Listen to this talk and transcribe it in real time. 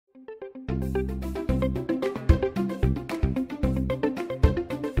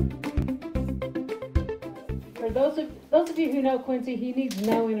those of you who know Quincy, he needs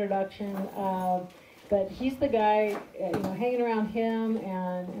no introduction. But he's the guy, hanging around him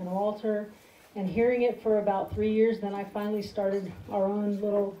and Walter, and hearing it for about 3 years. Then I finally started our own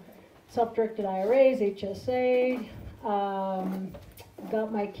little self-directed IRAs, HSA.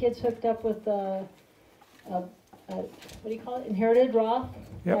 Got my kids hooked up with what do you call it? Inherited Roth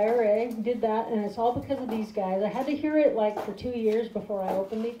IRA. Did that, and it's all because of these guys. I had to hear it like for 2 years before I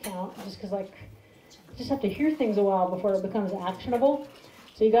opened the account, just because just have to hear things a while before it becomes actionable.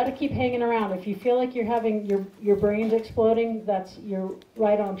 So you got to keep hanging around. If you feel like you're having your brain's exploding, you're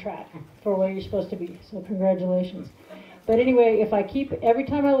right on track for where you're supposed to be. So congratulations. But anyway, every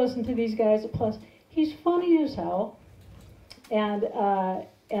time I listen to these guys, plus he's funny as hell, and I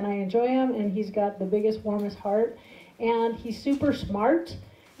enjoy him, and he's got the biggest, warmest heart, and he's super smart.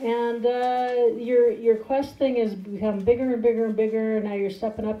 And your Quest thing has become bigger and bigger and bigger. Now you're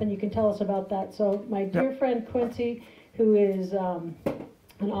stepping up, and you can tell us about that. So my dear friend Quincy, who is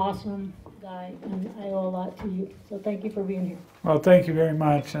an awesome guy, and I owe a lot to you. So thank you for being here. Well, thank you very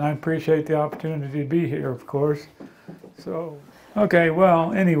much, and I appreciate the opportunity to be here, of course. So, okay,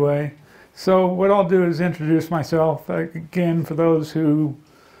 well, anyway, so what I'll do is introduce myself again for those who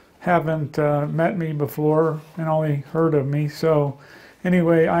haven't met me before and only heard of me. So,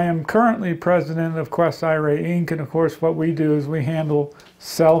 anyway, I am currently president of Quest IRA Inc., and of course what we do is we handle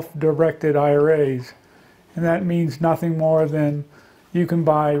self-directed IRAs, and that means nothing more than you can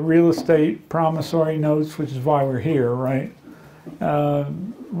buy real estate promissory notes, which is why we're here, right?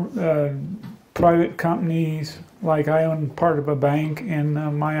 Private companies, like I own part of a bank in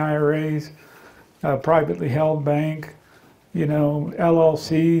my IRAs, privately held bank,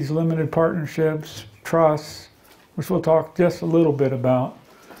 LLCs, limited partnerships, trusts, which we'll talk just a little bit about.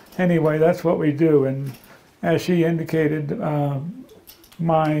 Anyway, that's what we do. And as she indicated,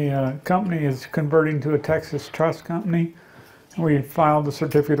 my company is converting to a Texas trust company. We filed the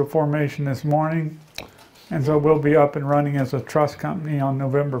certificate of formation this morning, and so we'll be up and running as a trust company on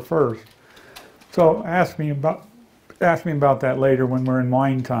November 1st. So ask me about that later when we're in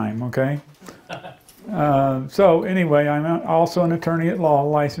wine time, okay? So anyway, I'm also an attorney at law,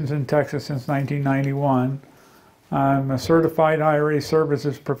 licensed in Texas since 1991. I'm a certified IRA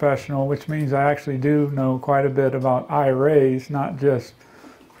services professional, which means I actually do know quite a bit about IRAs, not just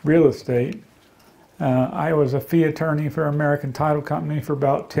real estate. I was a fee attorney for American Title Company for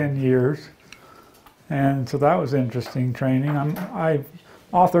about 10 years, and so that was interesting training. I've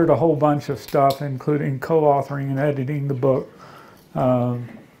authored a whole bunch of stuff, including co-authoring and editing the book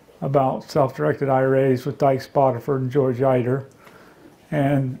about self-directed IRAs with Dyke Spotiford and George Eider.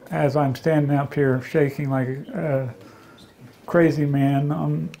 And as I'm standing up here shaking like a crazy man,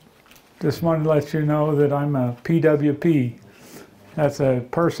 I just wanted to let you know that I'm a PWP. That's a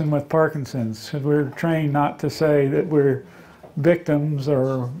person with Parkinson's. We're trained not to say that we're victims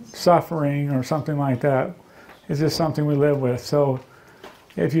or suffering or something like that. It's just something we live with. So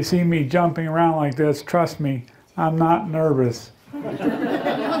if you see me jumping around like this, trust me, I'm not nervous.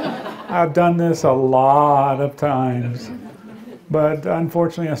 I've done this a lot of times. But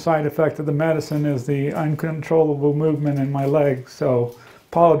unfortunately, a side effect of the medicine is the uncontrollable movement in my legs. So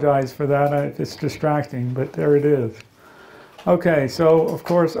apologize for that if it's distracting, but there it is. Okay, so of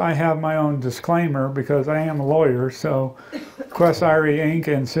course I have my own disclaimer because I am a lawyer. So Quest IRA Inc.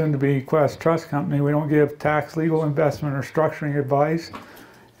 and soon to be Quest Trust Company, we don't give tax, legal, investment, or structuring advice.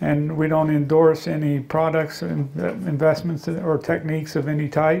 And we don't endorse any products, investments, or techniques of any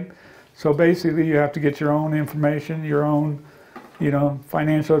type. So basically you have to get your own information, your own,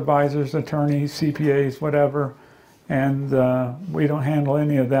 financial advisors, attorneys, CPAs, whatever. And we don't handle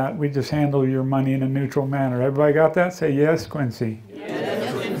any of that. We just handle your money in a neutral manner. Everybody got that? Say yes, Quincy.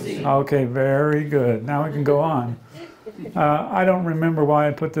 Yes, Quincy. Okay, very good. Now we can go on. I don't remember why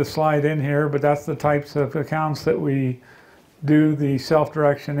I put this slide in here, but that's the types of accounts that we do the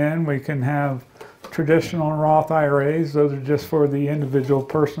self-direction in. We can have traditional Roth IRAs. Those are just for the individual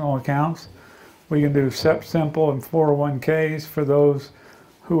personal accounts. We can do SEP Simple and 401ks for those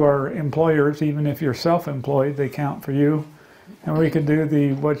who are employers. Even if you're self-employed, they count for you. And we can do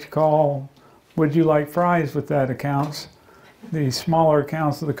the what you call would you like fries with that accounts, the smaller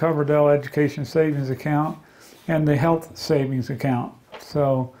accounts of the Coverdell Education Savings Account and the Health Savings Account.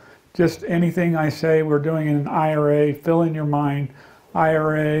 So just anything I say we're doing in an IRA, fill in your mind,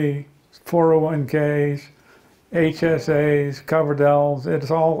 IRA, 401ks, HSAs, Coverdells,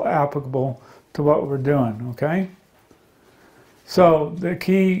 it's all applicable to what we're doing, okay? So the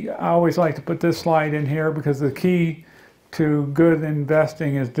key, I always like to put this slide in here because the key to good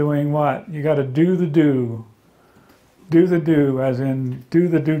investing is doing what? You got to do the do. Do the do, as in do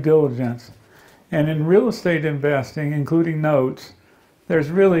the due diligence. And in real estate investing, including notes, there's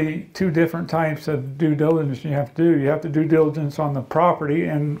really two different types of due diligence you have to do. You have to do diligence on the property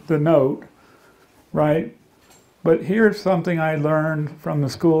and the note, right? But here's something I learned from the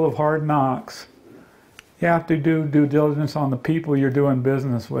School of Hard Knocks. You have to do due diligence on the people you're doing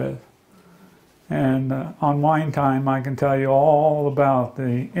business with. And on Wine Time, I can tell you all about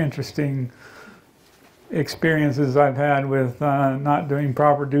the interesting experiences I've had with not doing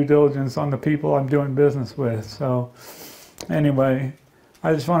proper due diligence on the people I'm doing business with. So anyway,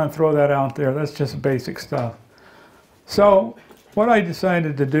 I just want to throw that out there. That's just basic stuff. So what I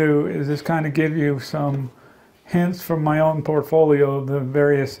decided to do is just kind of give you some hints from my own portfolio of the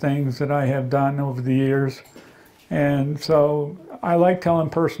various things that I have done over the years. And so I like telling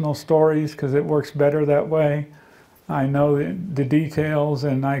personal stories because it works better that way. I know the details,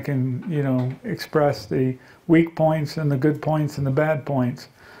 and I can, you know, express the weak points and the good points and the bad points.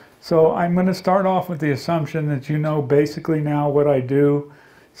 So I'm going to start off with the assumption that you know basically now what I do.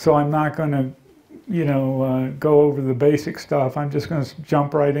 So I'm not going to, you know, go over the basic stuff. I'm just going to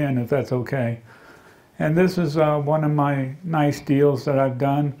jump right in if that's okay. And this is one of my nice deals that I've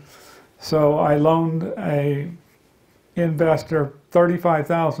done. So I loaned a investor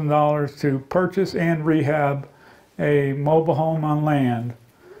 $35,000 to purchase and rehab a mobile home on land.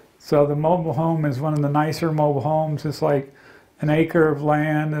 So the mobile home is one of the nicer mobile homes. It's like an acre of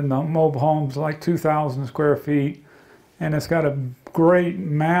land, and the mobile home's like 2,000 square feet. And it's got a great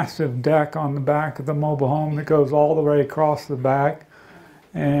massive deck on the back of the mobile home that goes all the way across the back,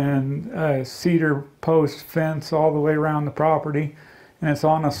 and a cedar post fence all the way around the property. And it's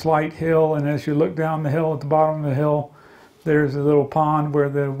on a slight hill, and as you look down the hill, at the bottom of the hill, there's a little pond where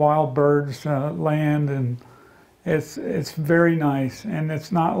the wild birds land, and it's very nice. And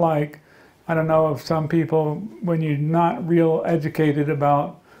it's not like, I don't know if some people, when you're not real educated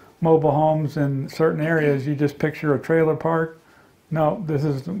about mobile homes in certain areas, you just picture a trailer park. No, this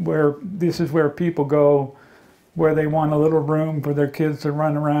is where people go, where they want a little room for their kids to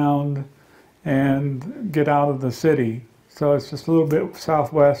run around and get out of the city. So it's just a little bit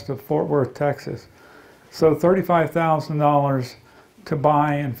southwest of Fort Worth, Texas. So $35,000 to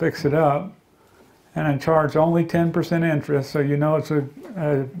buy and fix it up, and I charge only 10% interest, so you know it's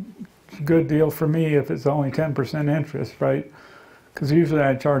a good deal for me if it's only 10% interest, right? Because usually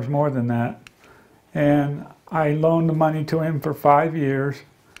I charge more than that. And I loaned the money to him for 5 years,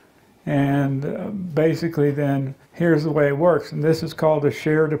 and basically then here's the way it works. And this is called a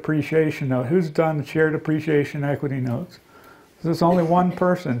shared appreciation note. Who's done shared appreciation equity notes? There's only one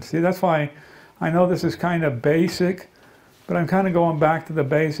person. See, that's why I know this is kind of basic, but I'm kind of going back to the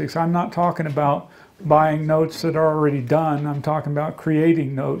basics. I'm not talking about buying notes that are already done. I'm talking about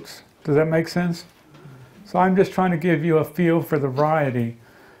creating notes. Does that make sense? So I'm just trying to give you a feel for the variety.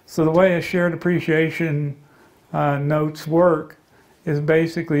 So the way a shared appreciation notes work is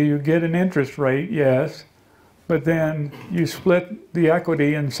basically you get an interest rate, yes, but then you split the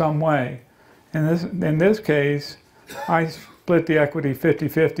equity in some way. In this case, I split the equity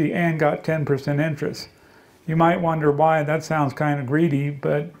 50-50 and got 10% interest. You might wonder why. That sounds kind of greedy,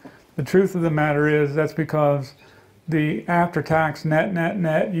 but the truth of the matter is that's because the after-tax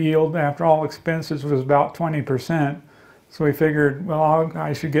net yield after all expenses was about 20%. So we figured, well,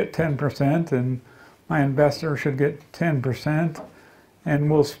 I should get 10% and my investor should get 10%, and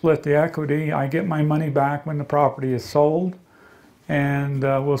we'll split the equity. I get my money back when the property is sold, and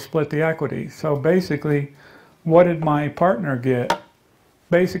we'll split the equity. So basically, what did my partner get?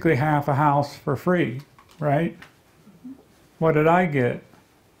 Basically half a house for free, right? What did I get?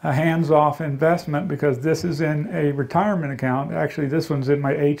 A hands-off investment, because this is in a retirement account. Actually, this one's in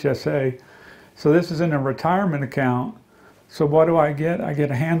my HSA. So this is in a retirement account. So what do I get? I get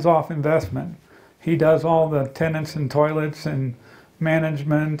a hands-off investment. He does all the tenants and toilets and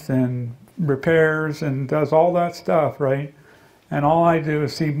management and repairs and does all that stuff, right? And all I do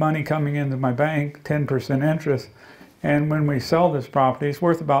is see money coming into my bank, 10% interest. And when we sell this property, it's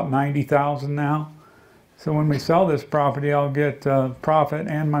worth about $90,000 now. So when we sell this property, I'll get profit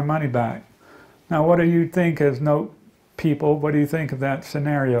and my money back. Now, what do you think as note people? What do you think of that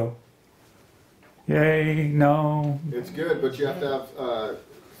scenario? Yay, no? It's good, but you have to have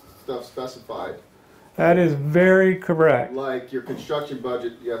stuff specified. That is very correct. Like your construction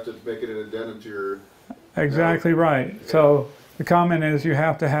budget, you have to make it an addendum to your... Exactly right. So the comment is you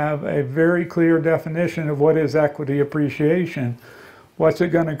have to have a very clear definition of what is equity appreciation. What's it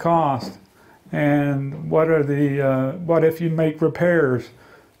going to cost? And what are the, what if you make repairs,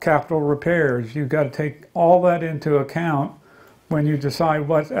 capital repairs? You've got to take all that into account when you decide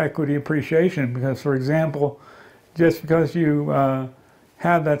what's equity appreciation. Because, for example, just because you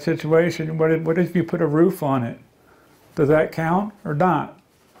have that situation, what if you put a roof on it? Does that count or not?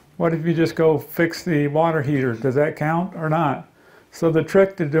 What if you just go fix the water heater? Does that count or not? So the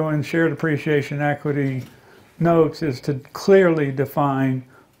trick to doing shared appreciation equity notes is to clearly define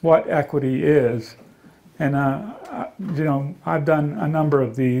what equity is. And you know, I've done a number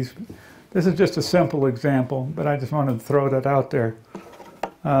of these. This is just a simple example, but I just wanted to throw that out there.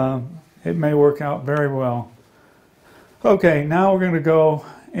 It may work out very well. Okay, now we're going to go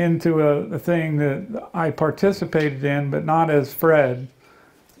into a thing that I participated in, but not as Fred.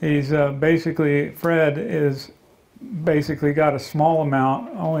 He's Fred is basically got a small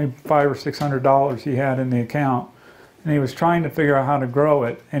amount, only $500 or $600 he had in the account, and he was trying to figure out how to grow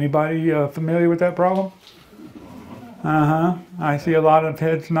it. Anybody familiar with that problem? I see a lot of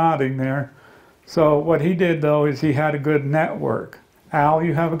heads nodding there. So what he did though is he had a good network. Al,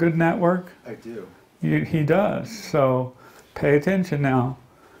 you have a good network? I do. He does, so pay attention now.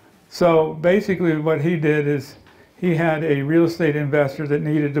 So basically what he did is he had a real estate investor that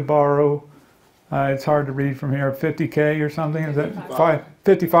needed to borrow, it's hard to read from here, 50K or something, is that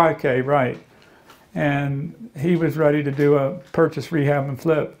 55K, right. And he was ready to do a purchase, rehab, and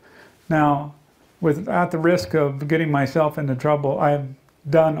flip. Now, without the risk of getting myself into trouble, I've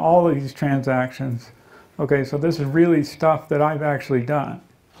done all of these transactions. Okay, so this is really stuff that I've actually done.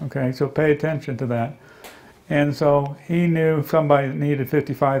 Okay, so pay attention to that. And so he knew somebody that needed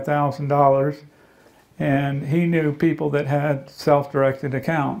 $55,000, and he knew people that had self-directed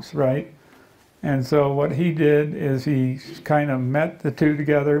accounts, right? And so what he did is he kind of met the two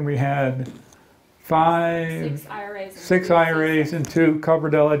together, and we had six IRAs and two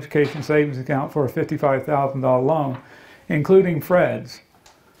Coverdell Education Savings Account for a $55,000 loan, including Fred's.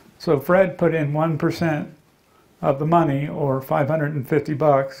 So Fred put in 1% of the money, or 550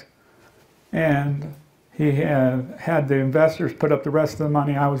 bucks, and he had the investors put up the rest of the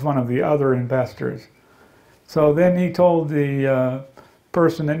money. I was one of the other investors. So then he told the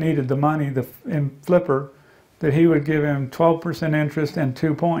person that needed the money, the flipper, that he would give him 12% interest and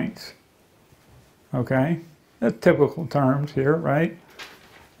 2 points. Okay, that's typical terms here, right?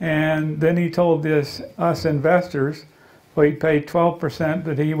 And then he told us investors, well, he paid 12%,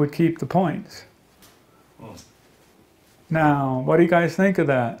 but he would keep the points. Now, what do you guys think of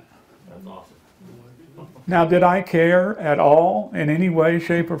that? That's awesome. Now, did I care at all in any way,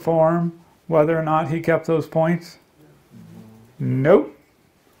 shape, or form whether or not he kept those points? Nope.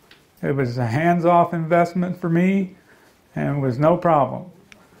 It was a hands-off investment for me, and it was no problem.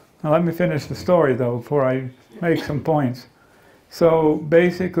 Now, let me finish the story, though, before I make some points. So,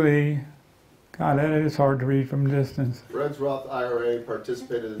 basically, God, that is hard to read from a distance. Fred's Roth IRA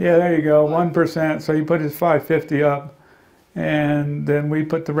participated in... Yeah, there you go, 1%. So he put his 550 up, and then we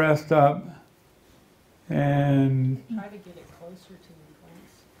put the rest up. And Try to get it closer to the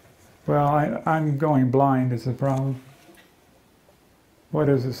points. well, I'm going blind is the problem. What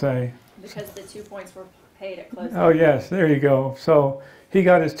does it say? Because the 2 points were paid at closing. Oh yes, there you go. So he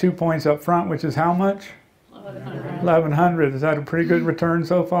got his 2 points up front, which is how much? 1,100. 1,100. Is that a pretty good return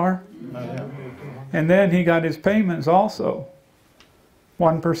so far? And then he got his payments also,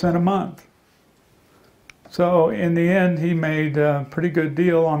 1% a month. So in the end, he made a pretty good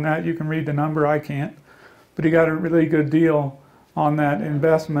deal on that. You can read the number, I can't. But he got a really good deal on that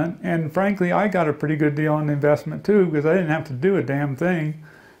investment. And frankly, I got a pretty good deal on the investment too, because I didn't have to do a damn thing.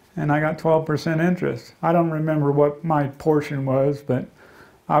 And I got 12% interest. I don't remember what my portion was, but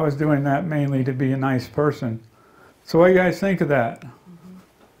I was doing that mainly to be a nice person. So what do you guys think of that?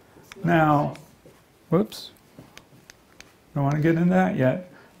 Now, whoops, don't want to get into that yet.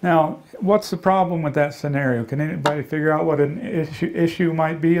 Now, what's the problem with that scenario? Can anybody figure out what an issue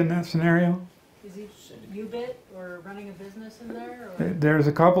might be in that scenario? Is he U-bit or running a business in there? Or? There's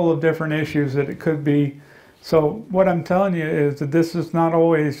a couple of different issues that it could be. So what I'm telling you is that this is not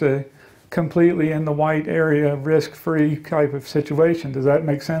always a completely in the white area, risk-free type of situation. Does that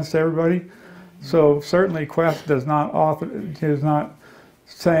make sense to everybody? So certainly Quest is not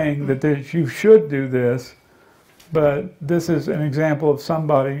saying that you should do this, but this is an example of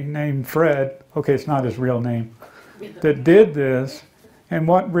somebody named Fred, okay, it's not his real name, that did this. And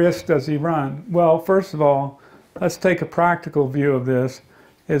what risk does he run? Well, first of all, let's take a practical view of this.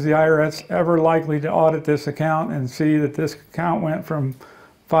 Is the IRS ever likely to audit this account and see that this account went from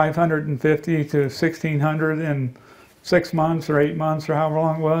 550 to 1,600 in 6 months or 8 months or however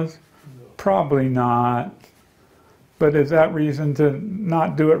long it was? Probably not. But is that reason to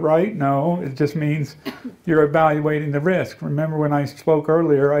not do it right? No, it just means you're evaluating the risk. Remember when I spoke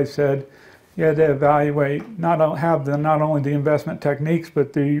earlier, I said you had to evaluate, not only the investment techniques,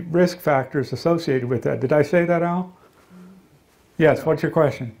 but the risk factors associated with that. Did I say that, Al? Yes, what's your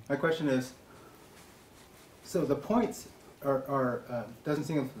question? My question is, so the points doesn't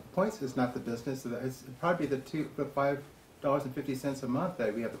seem, the points is not the business, so it's probably the $5.50 a month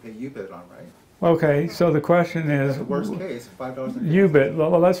that we have to pay UBIT on, right? Okay, so the question is, That's the worst case, $5.50. UBIT, well,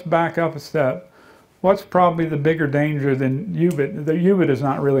 let's back up a step. What's probably the bigger danger than UBIT? The UBIT is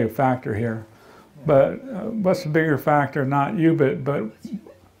not really a factor here, but what's the bigger factor? Not UBIT, but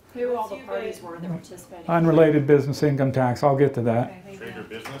Who all the parties were that participated? unrelated business income tax. I'll get to that. Okay, there you Trade go. or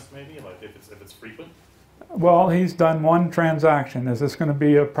business, maybe, like if it's frequent? Well, he's done one transaction. Is this going to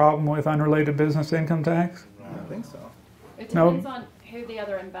be a problem with unrelated business income tax? I don't think so. It No. depends on who the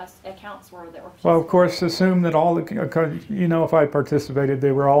other accounts were that were Well, of participating. course, assume that all the, you know, if I participated,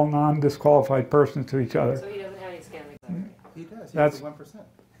 they were all non-disqualified persons to each other. So he doesn't have any scamming. He does, he That's- has the 1%.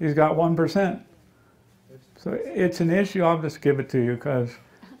 He's got 1%. So it's an issue, I'll just give it to you, because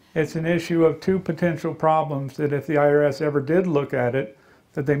it's an issue of two potential problems that if the IRS ever did look at it,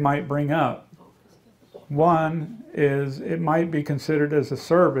 that they might bring up. One is it might be considered as a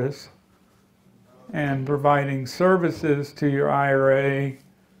service, and providing services to your IRA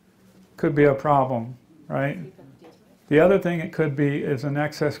could be a problem, right? The other thing it could be is an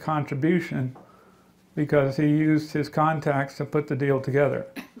excess contribution because he used his contacts to put the deal together.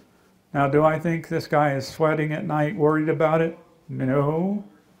 Now, do I think this guy is sweating at night, worried about it? No.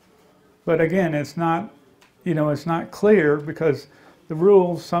 But again, it's not, you know, it's not clear because the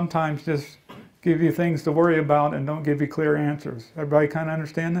rules sometimes just give you things to worry about and don't give you clear answers. Everybody kind of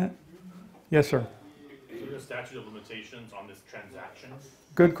understand that? Yes, sir. Is there a statute of limitations on this transaction?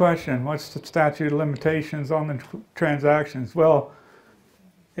 Good question. What's the statute of limitations on the transactions? Well,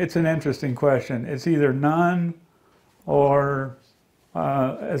 it's an interesting question. It's either none or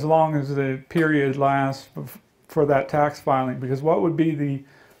as long as the period lasts for that tax filing. Because what would be the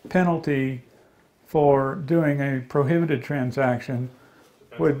penalty for doing a prohibited transaction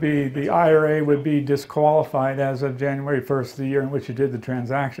would be the IRA would be disqualified as of January 1st of the year in which you did the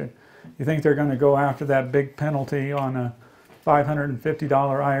transaction. You think they're going to go after that big penalty on a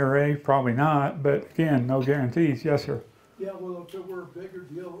 $550 IRA? Probably not, but again, no guarantees. Yes, sir. Yeah, well, if it were a bigger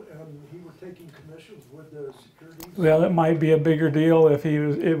deal and he were taking commissions with the securities. Well, it might be a bigger deal if he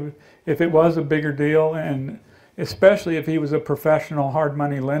was if it was a bigger deal, and especially if he was a professional hard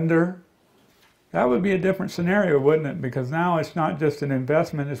money lender. That would be a different scenario, wouldn't it? Because now it's not just an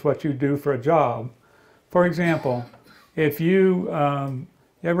investment, it's what you do for a job. For example, if you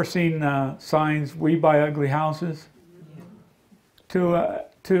ever seen signs, "We buy ugly houses"? To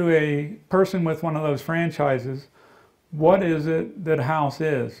a person with one of those franchises, what is it that a house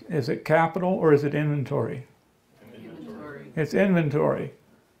is? Is it capital or is it inventory? Inventory. It's inventory.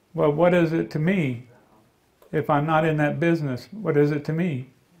 Well, what is it to me? If I'm not in that business, what is it to me?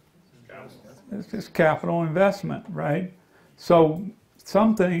 It's just capital investment, right? So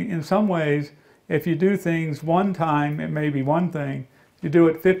something, in some ways, if you do things one time, it may be one thing. You do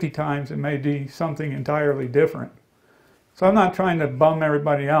it 50 times, it may be something entirely different. So I'm not trying to bum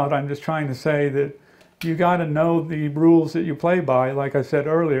everybody out. I'm just trying to say that you got to know the rules that you play by, like I said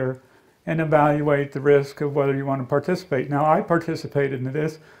earlier, and evaluate the risk of whether you want to participate. Now, I participated in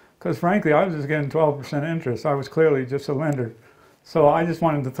this because, frankly, I was just getting 12% interest. I was clearly just a lender. So I just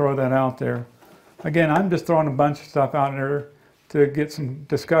wanted to throw that out there. Again, I'm just throwing a bunch of stuff out there to get some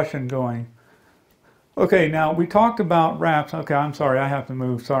discussion going. Okay, now we talked about wraps. Okay, I'm sorry, I have to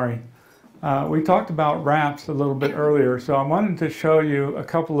move, sorry. We talked about wraps a little bit earlier, so I wanted to show you a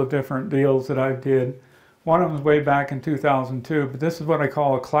couple of different deals that I did. One of them was way back in 2002, but this is what I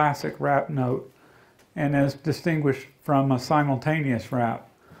call a classic wrap note, and is distinguished from a simultaneous wrap.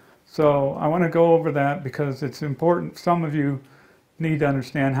 So I want to go over that because it's important. Some of you need to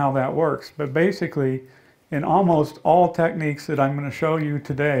understand how that works. But basically, in almost all techniques that I'm going to show you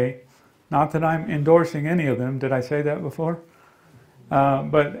today, not that I'm endorsing any of them, did I say that before?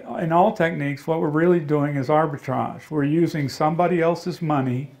 But in all techniques, what we're really doing is arbitrage. We're using somebody else's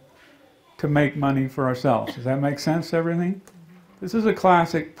money to make money for ourselves. Does that make sense to everything? This is a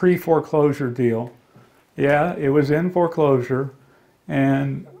classic pre-foreclosure deal. Yeah, it was in foreclosure,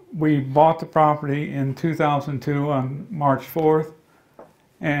 and we bought the property in 2002 on March 4th,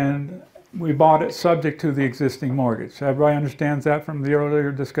 and we bought it subject to the existing mortgage. Everybody understands that from the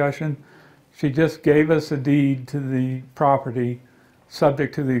earlier discussion? She just gave us a deed to the property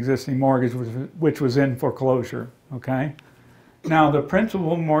subject to the existing mortgage, which was in foreclosure, okay? Now, the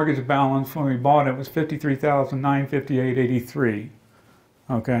principal mortgage balance when we bought it was $53,958.83,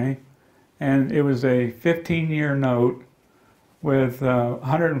 okay? And it was a 15-year note with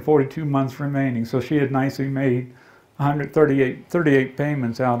 142 months remaining. So she had nicely made 38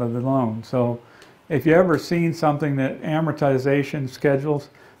 payments out of the loan. So if you ever seen something that amortization schedules,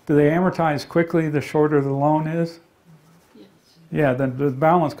 do they amortize quickly the shorter the loan is? Yes. Yeah, then the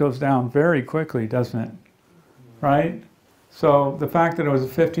balance goes down very quickly, doesn't it? Right? So the fact that it was a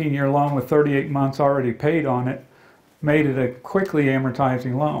 15-year loan with 38 months already paid on it made it a quickly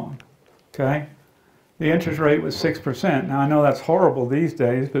amortizing loan, okay? The interest rate was 6%. Now I know that's horrible these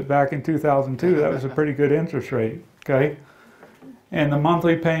days, but back in 2002, that was a pretty good interest rate, okay? And the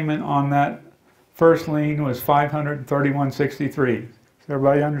monthly payment on that first lien was $531.63. Does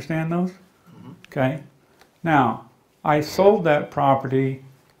everybody understand those? Okay. Now, I sold that property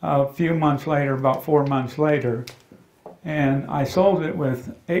a few months later, about 4 months later, and I sold it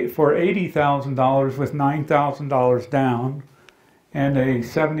for $80,000 with $9,000 down and a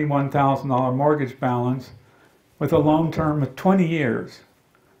 $71,000 mortgage balance with a loan term of 20 years.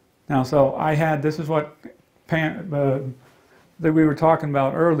 Now, so I had, this is what that we were talking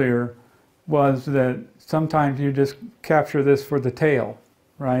about earlier, was that sometimes you just capture this for the tail,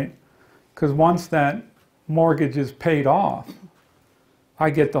 right? Because once that mortgage is paid off, I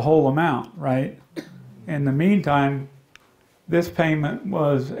get the whole amount, right? In the meantime, this payment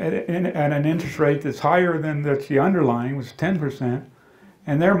was at an interest rate that's higher than the underlying, was 10%,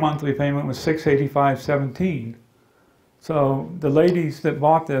 and their monthly payment was $685.17. So the ladies that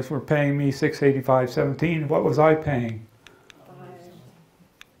bought this were paying me $685.17. What was I paying?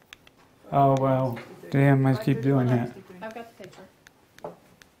 Oh, well, damn, I keep doing that. I've got the picture.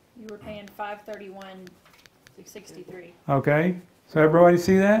 You were paying $531.63. Okay, so everybody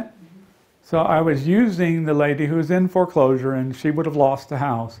see that? So I was using the lady who was in foreclosure and she would have lost the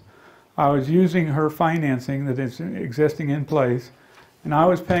house. I was using her financing that is existing in place, and I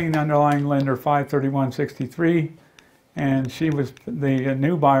was paying the underlying lender $531.63, and she was, the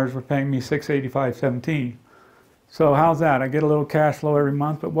new buyers were paying me $685.17. So how's that? I get a little cash flow every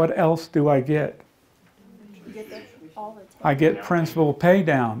month, but what else do I get? You get all the I get principal pay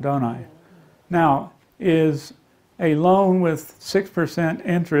down, don't I? Now, is a loan with 6%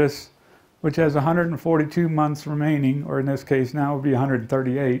 interest, which has 142 months remaining, or in this case now it would be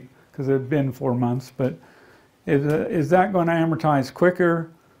 138 because it had been 4 months, but is that going to amortize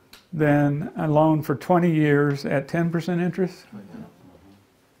quicker than a loan for 20 years at 10% interest?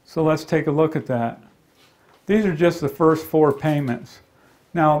 So let's take a look at that. These are just the first 4 payments.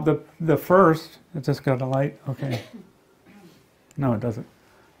 Now the first, it just got a light, okay. No, it doesn't.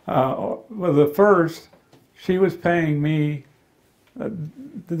 Well, the first, she was paying me,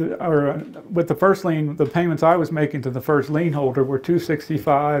 with the first lien, the payments I was making to the first lien holder were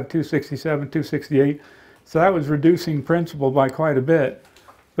 $265, $267, $268. So that was reducing principal by quite a bit.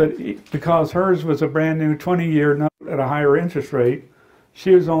 But because hers was a brand new 20-year note at a higher interest rate,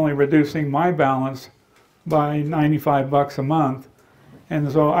 she was only reducing my balance by $95 a month.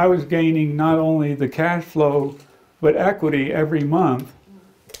 And so I was gaining not only the cash flow, but equity every month.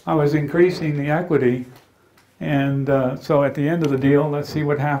 I was increasing the equity. And so at the end of the deal, let's see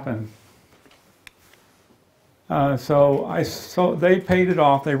what happened. So they paid it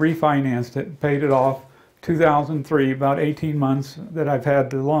off, they refinanced it, paid it off 2003, about 18 months that I've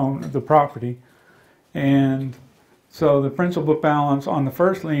had the loan, the property. And so the principal balance on the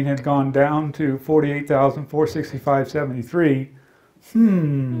first lien had gone down to $48,465.73.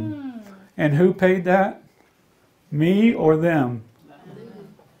 And who paid that? Me or them?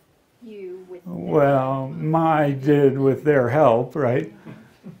 You with Well, I did with their help, right?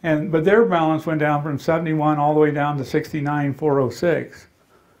 But their balance went down from 71 all the way down to 69,406.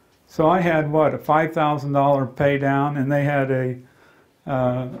 So I had what, a $5,000 pay down, and they had a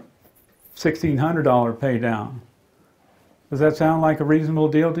 $1,600 pay down. Does that sound like a reasonable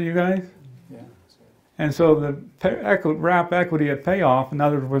deal to you guys? Yeah. And so the wrap equity at payoff, in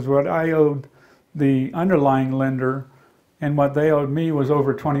other words, what I owed the underlying lender and what they owed me was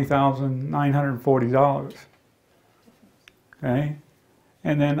over $20,940. Okay?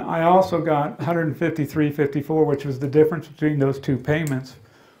 And then I also got $153.54, which was the difference between those two payments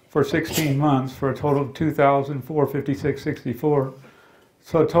for 16 months for a total of $2,456.64.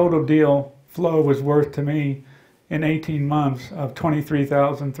 So total deal flow was worth to me in 18 months of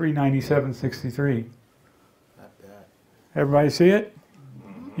 $23,397.63. Not bad. Everybody see it?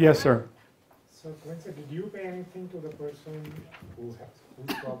 Yes, sir. So Quincy, did you pay anything to the person whose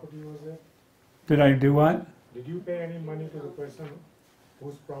property was it? Did I do what? Did you pay any money to the person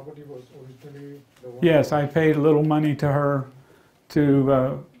whose property was originally the one? Yes, I paid a little money to her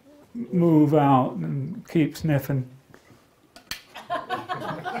to move out and keep sniffing.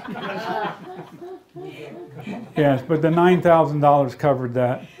 Yes, but the $9,000 covered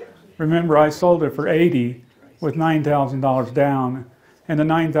that. Remember, I sold it for $80 with $9,000 down, and the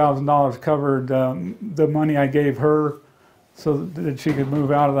 $9,000 covered the money I gave her so that she could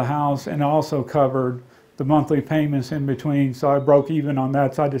move out of the house, and also covered the monthly payments in between. So I broke even on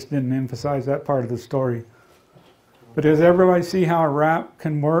that, so I just didn't emphasize that part of the story. But does everybody see how a wrap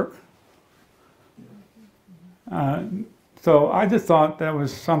can work? So I just thought that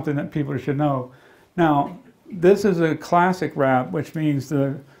was something that people should know. Now, this is a classic wrap, which means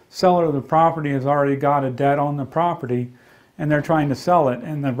the seller of the property has already got a debt on the property, and they're trying to sell it.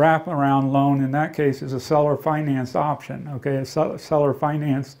 And the wraparound loan in that case is a seller finance option, okay, a seller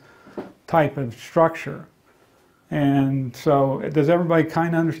finance type of structure. And so does everybody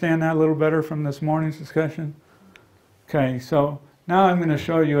kind of understand that a little better from this morning's discussion? Okay, so now I'm going to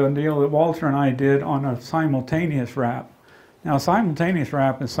show you a deal that Walter and I did on a simultaneous wrap. Now, simultaneous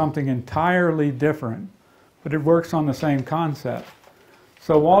wrap is something entirely different, but it works on the same concept.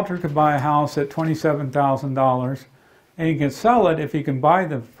 So Walter could buy a house at $27,000, and he can sell it. If he can buy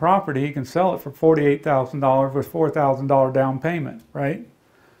the property, he can sell it for $48,000 with $4,000 down payment, right?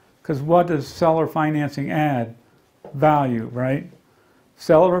 Because what does seller financing add? Value, right?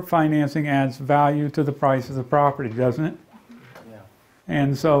 Seller financing adds value to the price of the property, doesn't it? Yeah.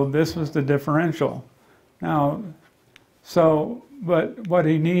 And so this was the differential. Now, but what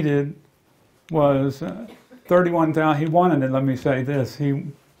he needed was $31,000. He wanted it, let me say this.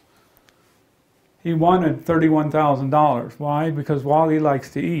 He wanted $31,000. Why? Because Wally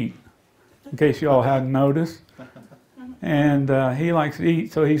likes to eat, in case you all hadn't noticed. And he likes to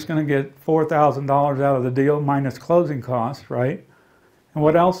eat, so he's going to get $4,000 out of the deal minus closing costs, right? And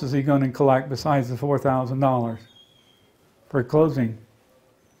what else is he going to collect besides the $4,000 for closing?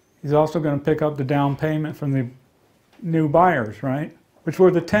 He's also going to pick up the down payment from the new buyers, right? Which were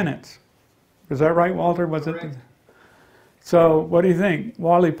the tenants. Is that right, Walter? Was it? So what do you think?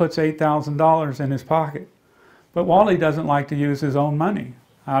 Wally puts $8,000 in his pocket. But Wally doesn't like to use his own money.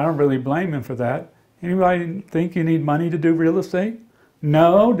 I don't really blame him for that. Anybody think you need money to do real estate?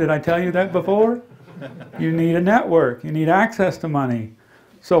 No? Did I tell you that before? You need a network. You need access to money.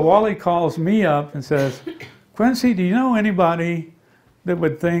 So Wally calls me up and says, Quincy, do you know anybody that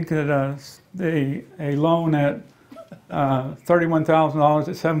would think that a loan at $31,000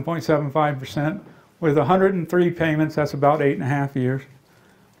 at 7.75% with 103 payments, that's about 8.5 years,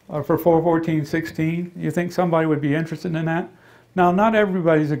 for 414.16, you think somebody would be interested in that? Now, not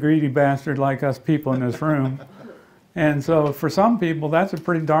everybody's a greedy bastard like us people in this room. And so for some people, that's a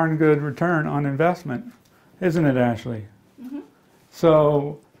pretty darn good return on investment, isn't it, Ashley? Mm-hmm.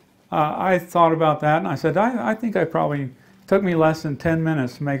 So I thought about that, and I said, I think I probably, took me less than 10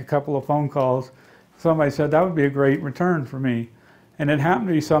 minutes to make a couple of phone calls. Somebody said that would be a great return for me. And it happened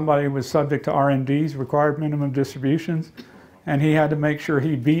to be somebody who was subject to RMDs, required minimum distributions, and he had to make sure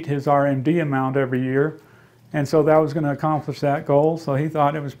he beat his RMD amount every year. And so that was going to accomplish that goal, so he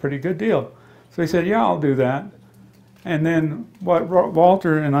thought it was a pretty good deal. So he said, yeah, I'll do that. And then what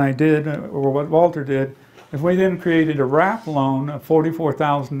Walter and I did, or what Walter did, is we then created a wrap loan of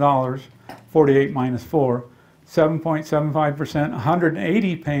 $44,000, 48 minus 4, 7.75%,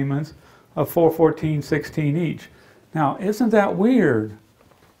 180 payments of 414.16 each. Now, isn't that weird?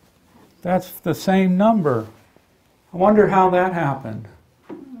 That's the same number. I wonder how that happened.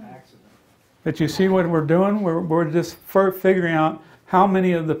 But you see what we're doing? We're just figuring out how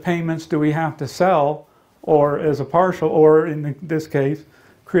many of the payments do we have to sell, or as a partial, or in this case,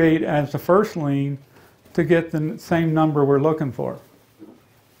 create as the first lien to get the same number we're looking for.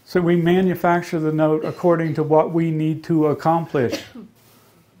 So we manufacture the note according to what we need to accomplish,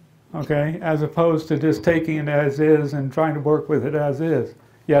 okay, as opposed to just taking it as is and trying to work with it as is.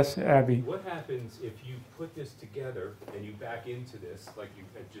 Yes, Abby? What happens if you put this together and you back into this, like you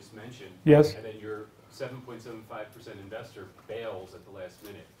had just mentioned, yes, and then your 7.75% investor bails at the last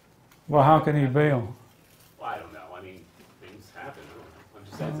minute? Well, how can he bail? Well, I don't know. I mean, things happen. I'm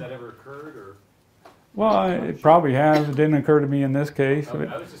just saying, has that ever occurred, or? Well, it probably has. It didn't occur to me in this case.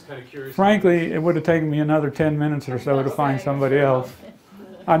 I was just kind of curious. Frankly, it would have taken me another 10 minutes or so to find somebody else.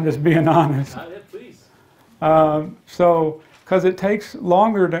 I'm just being honest. Please. Because it takes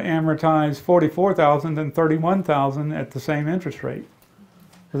longer to amortize $44,000 than $31,000 at the same interest rate.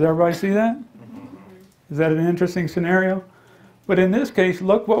 Does everybody see that? Is that an interesting scenario? But in this case,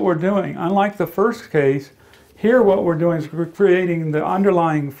 look what we're doing. Unlike the first case, here what we're doing is we're creating the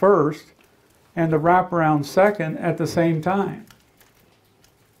underlying first and the wraparound second at the same time.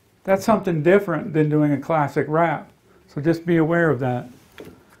 That's something different than doing a classic wrap. So just be aware of that.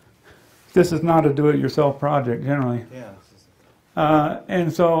 This is not a do-it-yourself project generally. Yeah.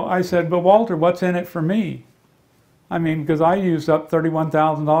 And so I said, but Walter, what's in it for me? I mean, because I used up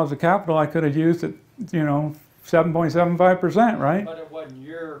 $31,000 of capital, I could have used it, you know, 7.75%, right? But it wasn't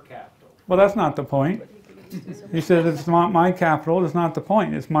your capital. Well, that's not the point. He said, it's not my capital, it's not the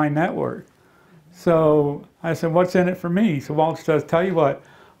point, it's my network. So I said, what's in it for me? So Walter says, tell you what,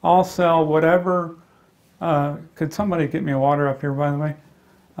 I'll sell whatever, could somebody get me a water up here, by the way?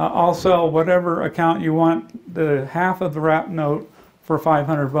 I'll sell whatever account you want, the half of the wrap note for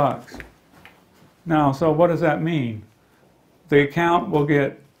 $500. Now, so what does that mean? The account will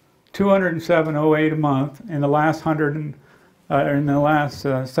get $207.08 a month in the last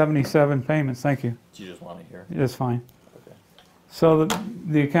 77 payments. Thank you. Do you just want to hear? It's fine. Okay. So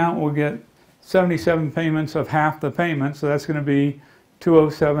the account will get 77 payments of half the payment, so that's going to be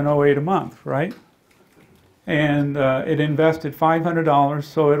 $207.08 a month, right? And it invested $500,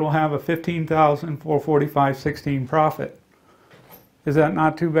 so it'll have a $15,445.16 profit. Is that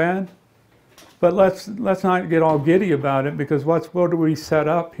not too bad? But let's not get all giddy about it, because what do we set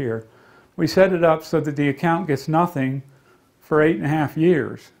up here? We set it up so that the account gets nothing for 8.5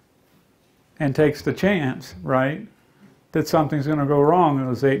 years and takes the chance, right, that something's going to go wrong in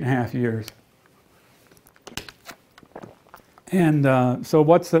those 8.5 years. And so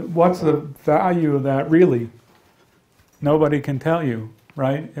what's the value of that really? Nobody can tell you,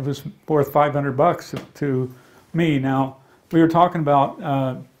 right? It was worth $500 to me. Now, we were talking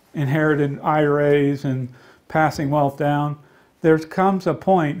about inherited IRAs and passing wealth down. There comes a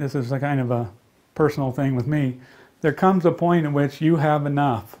point, this is a kind of a personal thing with me, there comes a point in which you have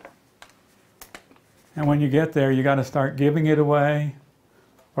enough. And when you get there, you got to start giving it away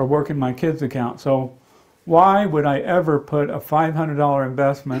or working my kids' account. So why would I ever put a $500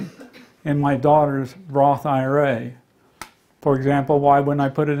 investment in my daughter's Roth IRA? For example, why wouldn't I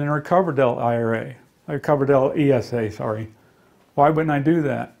put it in her Coverdell IRA? Or Coverdell ESA, sorry. Why wouldn't I do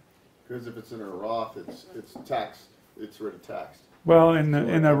that? Because if it's in a Roth, it's taxed. It's already taxed. Well, in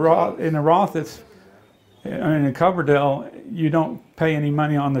the Roth, it's, in a Coverdell, you don't pay any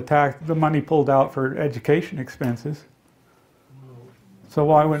money on the money pulled out for education expenses. So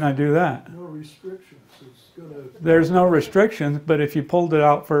why wouldn't I do that? No restrictions. It's gonna. There's no restrictions, but if you pulled it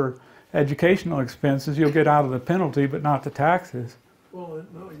out for educational expenses, you'll get out of the penalty, but not the taxes. Well,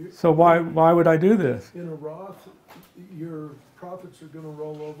 no. So why would I do this? In a Roth, your profits are going to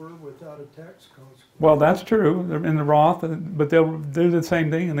roll over without a tax consequence. Well, that's true. They're in the Roth, but they'll do the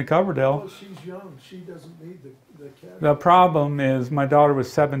same thing in the Coverdell. Well, she's young. She doesn't need the cash. The problem is my daughter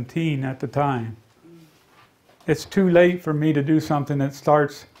was 17 at the time. It's too late for me to do something that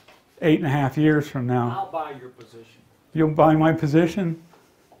starts 8.5 years from now. I'll buy your position. You'll buy my position?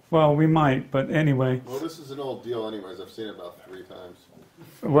 Well, we might, but anyway. Well, this is an old deal anyways. I've seen it about 3 times.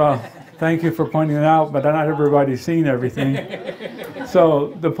 Well, thank you for pointing it out, but not everybody's seen everything.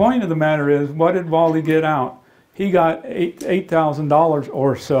 So the point of the matter is, what did Wally get out? He got $8,000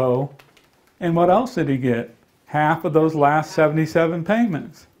 or so, and what else did he get? Half of those last 77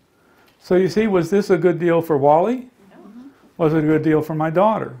 payments. So you see, was this a good deal for Wally? Was it a good deal for my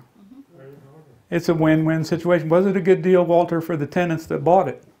daughter? It's a win-win situation. Was it a good deal, Walter, for the tenants that bought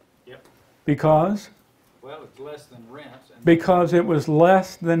it? Yep. Because? Well, it's less than rent. Because it was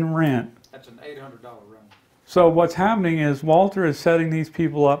less than rent. That's an $800 rent. So what's happening is Walter is setting these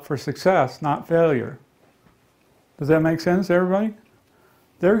people up for success, not failure. Does that make sense, everybody?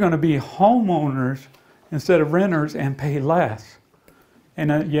 They're going to be homeowners instead of renters and pay less.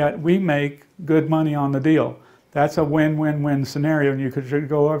 And yet we make good money on the deal. That's a win-win-win scenario, and you should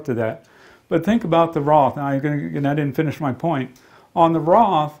go up to that. But think about the Roth. Now, I didn't finish my point. On the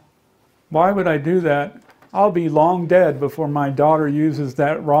Roth, why would I do that? I'll be long dead before my daughter uses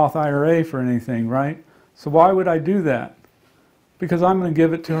that Roth IRA for anything, right? So why would I do that? Because I'm going to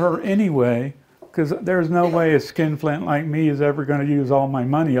give it to her anyway, because there's no way a skinflint like me is ever going to use all my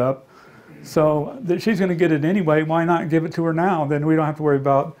money up. So she's going to get it anyway. Why not give it to her now? Then we don't have to worry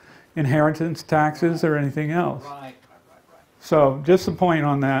about inheritance taxes or anything else. Right. So just a point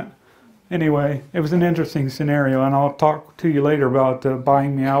on that. Anyway, it was an interesting scenario, and I'll talk to you later about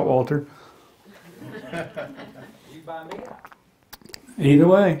buying me out, Walter. You buy me out. Either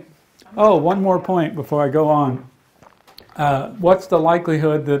way. Oh, one more point before I go on. What's the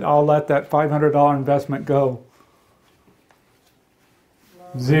likelihood that I'll let that $500 investment go?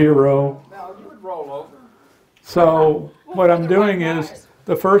 0. No, you would roll over. So what I'm doing is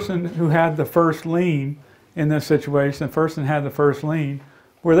the person who had the first lien in this situation, the person had the first lien,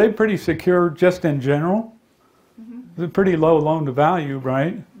 were they pretty secure just in general? It's a pretty low loan to value,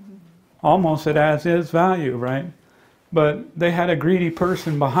 right? Almost at as is value, right? But they had a greedy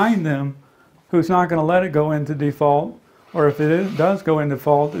person behind them who's not going to let it go into default, or if it does go into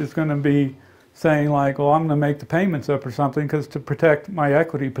default, it's going to be saying like, well, I'm going to make the payments up or something because to protect my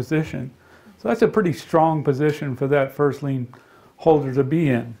equity position. So that's a pretty strong position for that first lien holder to be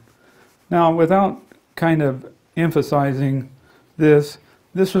in. Now, without kind of emphasizing this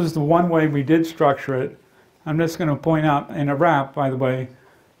was the one way we did structure it. I'm just going to point out in a wrap, by the way,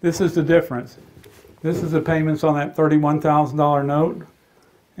 this is the difference. This is the payments on that $31,000 note,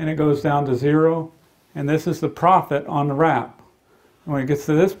 and it goes down to 0. And this is the profit on the wrap. And when it gets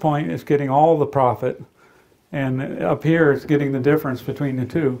to this point, it's getting all the profit. And up here, it's getting the difference between the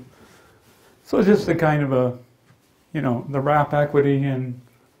two. So it's just a kind of a, you know, the wrap equity, and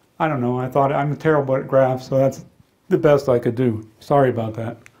I don't know, I thought I'm terrible at graphs, so that's the best I could do. Sorry about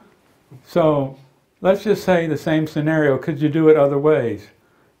that. So let's just say the same scenario. Could you do it other ways?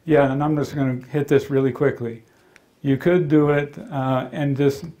 Yeah, and I'm just going to hit this really quickly. You could do it and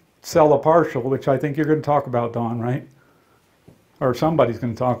just sell a partial, which I think you're going to talk about, Dawn, right? Or somebody's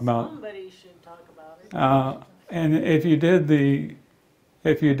going to talk about. Somebody should talk about it. And if you did the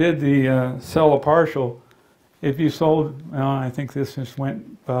sell a partial, if you sold, well, I think this just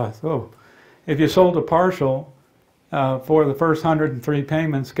went, if you sold a partial for the first 103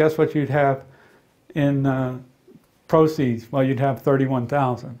 payments, guess what you'd have in proceeds? Well, you'd have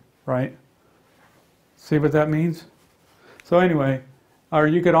 31,000, right? See what that means? So anyway, or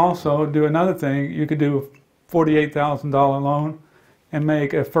you could also do another thing. You could do a $48,000 loan and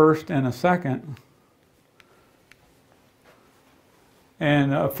make a first and a second,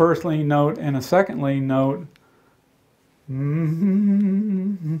 and a first lien note and a second lien note.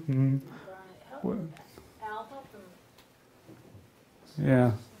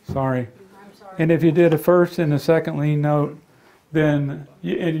 Yeah, sorry. And if you did a first and a second lien note, then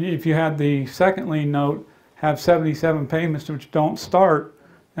if you had the second lien note have 77 payments which don't start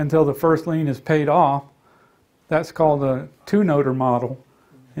until the first lien is paid off, that's called a two-noter model.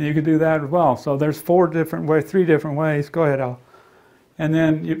 And you could do that as well. So there's three different ways. Go ahead, Al. And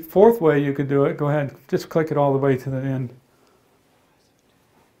then fourth way you could do it, go ahead, just click it all the way to the end.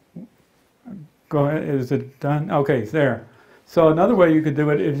 Go ahead, is it done? Okay, it's there. So another way you could do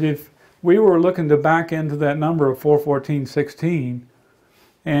it is if we were looking to back into that number of 414.16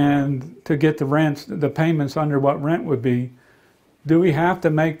 and to get the rents, the payments under what rent would be, do we have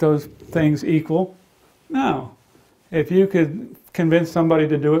to make those things equal? No. If you could convince somebody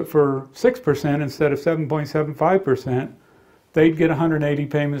to do it for 6% instead of 7.75%, they'd get 180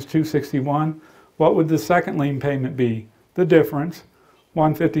 payments, 261. What would the second lien payment be? The difference,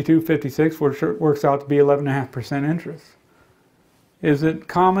 152.56, which works out to be 11.5% interest. Is it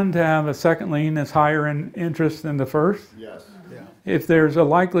common to have a second lien that's higher in interest than the first? Yes. Yeah. If there's a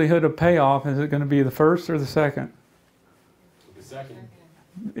likelihood of payoff, is it going to be the first or the second? The second.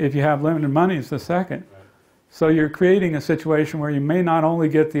 If you have limited money, it's the second. Right. So you're creating a situation where you may not only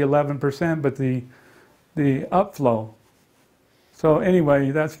get the 11%, but the upflow. So anyway,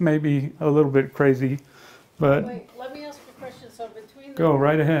 that's maybe a little bit crazy, but Wait, let me ask a question. So between go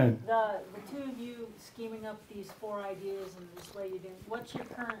right ahead. the two of you scheming up these four ideas and this way you do, what's your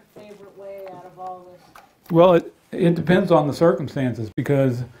current favorite way out of all this? Well, it depends on the circumstances,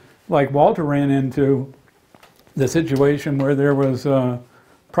 because like Walter ran into the situation where there was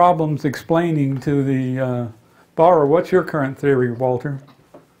problems explaining to the borrower. What's your current theory, Walter?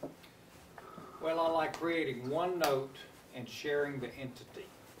 Well, I like creating one note and sharing the entity.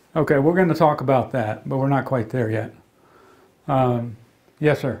 Okay, we're going to talk about that, but we're not quite there yet.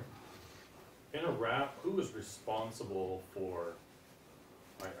 Yes, sir. In a wrap, who is responsible for,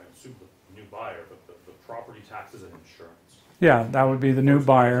 I assume the new buyer, but the property taxes and insurance? Yeah, that would be the new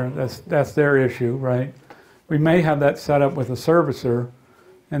buyer. That's their issue, right? We may have that set up with a servicer,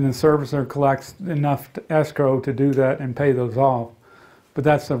 and the servicer collects enough escrow to do that and pay those off. But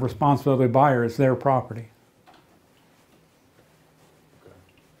that's the responsibility of the buyer. It's their property. Okay.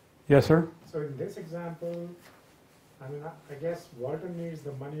 Yes, sir? So in this example, I mean, I guess Walter needs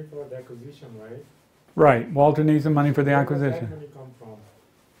the money for the acquisition, right? Right. Walter needs the money for the Where does acquisition. that money come from?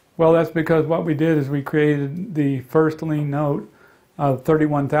 Well, that's because what we did is we created the first lien note of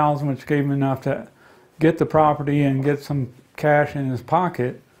 $31,000, which gave him enough to get the property and get some cash in his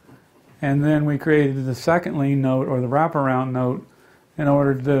pocket. And then we created the second lien note, or the wraparound note, in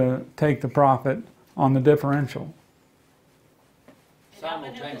order to take the profit on the differential And that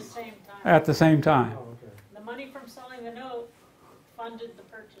went at the Simultaneous. same time. at the same time. Oh, okay. The money from selling the note funded the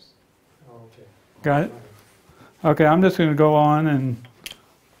purchase. Oh, okay. Got it? Okay, I'm just going to go on and,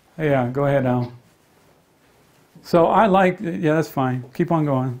 yeah, go ahead, Al. So I like, yeah, that's fine. Keep on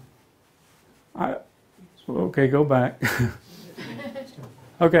going. Okay, go back.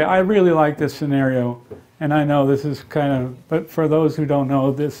 Okay, I really like this scenario, and I know this is kind of, but for those who don't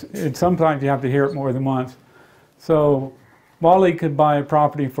know this, sometimes you have to hear it more than once. So Wally could buy a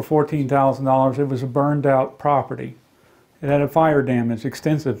property for $14,000. It was a burned out property. It had a fire damage,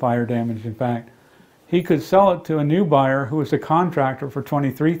 extensive fire damage in fact. He could sell it to a new buyer who was a contractor for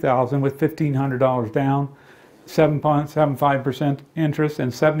 $23,000 with $1,500 down, 7.75% interest,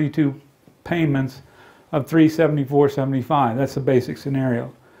 and 72 payments of $374.75. That's the basic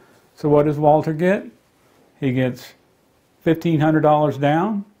scenario. So what does Walter get? He gets $1,500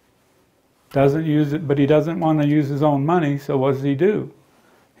 down, doesn't use it, but he doesn't want to use his own money, so what does he do?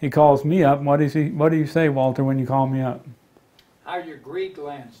 He calls me up. What do you say, Walter, when you call me up? How are your greed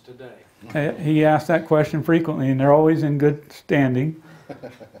glands today? He asks that question frequently, and they're always in good standing.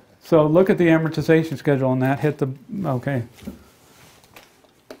 So look at the amortization schedule on that. Hit the, okay.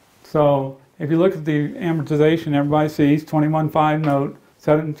 So if you look at the amortization, everybody sees 21.5 note,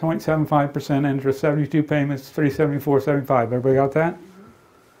 7.75% interest, 72 payments, $374.75. Everybody got that?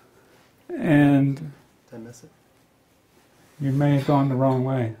 And Did I miss it? you may have gone the wrong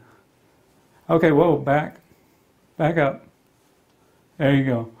way. Okay, whoa, back up. There you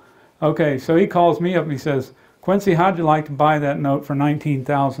go. Okay, so he calls me up and he says, Quincy, how'd you like to buy that note for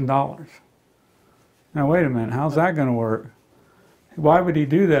 $19,000? Now wait a minute, how's that going to work? Why would he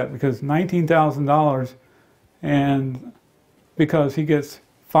do that? Because $19,000, and because he gets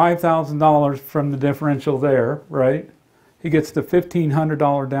 $5,000 from the differential there, right? He gets the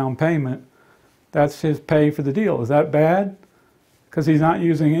 $1,500 down payment. That's his pay for the deal. Is that bad? Because he's not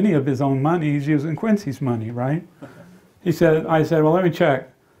using any of his own money, he's using Quincy's money, right? I said, well, let me check.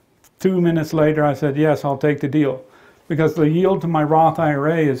 2 minutes later, I said, yes, I'll take the deal. Because the yield to my Roth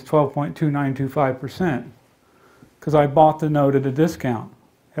IRA is 12.2925%. Because I bought the note at a discount.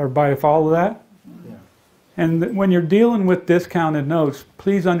 Everybody follow that? Yeah. And when you're dealing with discounted notes,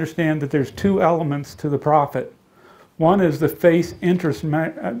 please understand that there's two elements to the profit. One is the face interest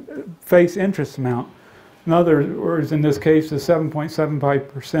amount. In other words, in this case, the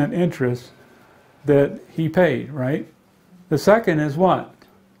 7.75% interest that he paid, right? The second is what?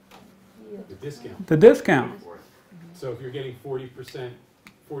 The discount. The discount. So if you're getting 40%,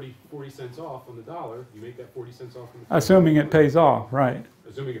 40 cents off on the dollar, you make that 40 cents off on the Assuming it pays off, right?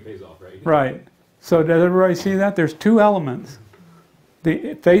 Assuming it pays off, right? Right. So does everybody see that? There's two elements.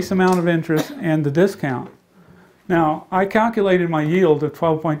 The face amount of interest and the discount. Now, I calculated my yield of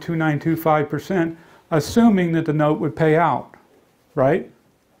 12.2925%, assuming that the note would pay out, right?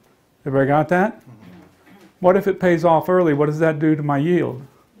 Everybody got that? What if it pays off early? What does that do to my yield?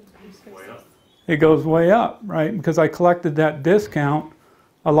 Way up. It goes way up, right? Because I collected that discount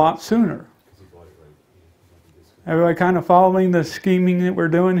a lot sooner. Everybody kind of following the scheming that we're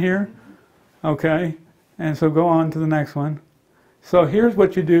doing here? Okay, and so go on to the next one. So here's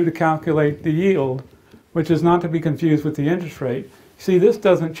what you do to calculate the yield, which is not to be confused with the interest rate. See, this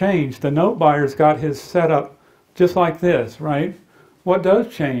doesn't change. The note buyer's got his setup just like this, right? What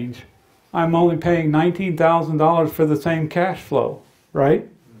does change? I'm only paying $19,000 for the same cash flow, right?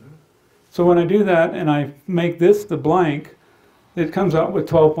 So when I do that and I make this the blank, it comes out with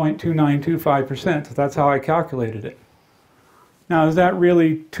 12.2925%. So that's how I calculated it. Now, is that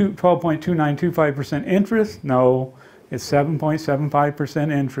really 12.2925% interest? No, it's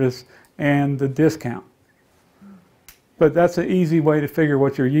 7.75% interest and the discount. But that's an easy way to figure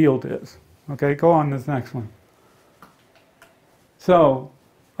what your yield is. Okay, go on to the next one. So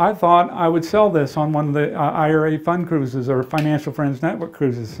I thought I would sell this on one of the IRA fund cruises or Financial Friends Network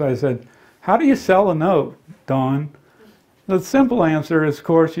cruises. So I said, how do you sell a note, Dawn? The simple answer is, of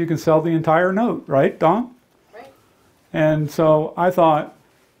course, you can sell the entire note, right, Dawn? Right. And so I thought,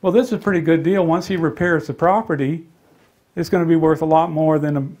 well, this is a pretty good deal. Once he repairs the property, it's going to be worth a lot more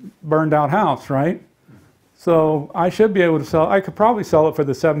than a burned out house, right? So I should be able to sell, I could probably sell it for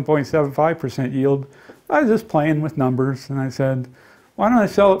the 7.75% yield. I was just playing with numbers, and I said, why don't I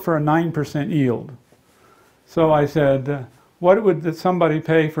sell it for a 9% yield? So I said, what would somebody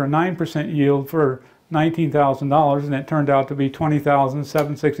pay for a 9% yield for $19,000? And it turned out to be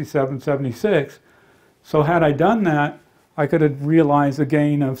 $20,767.76. So had I done that, I could have realized a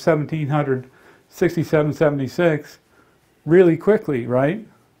gain of $1,767.76 really quickly, right?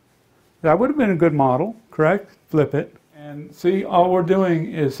 That would have been a good model, correct? Flip it. And see, all we're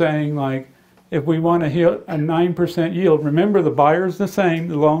doing is saying, like, if we want to hit a 9% yield, remember the buyer's the same,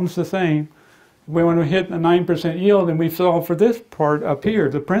 the loan's the same. If we want to hit a 9% yield, and we solve for this part up here,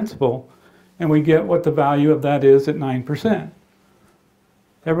 the principal, and we get what the value of that is at 9%.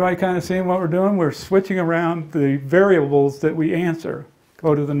 Everybody kind of seeing what we're doing? We're switching around the variables that we answer.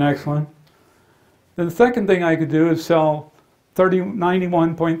 Go to the next one. Then the second thing I could do is sell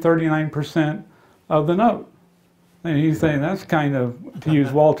 91.39% of the note. And he's saying that's kind of, to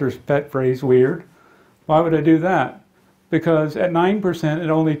use Walter's pet phrase, weird. Why would I do that? because at 9% it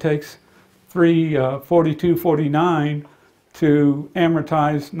only takes 42.49 to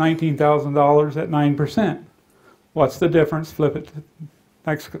amortize $19,000 at 9%. What's the difference? Flip it to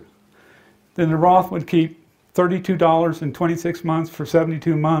next. Then the Roth would keep $32 in 26 months for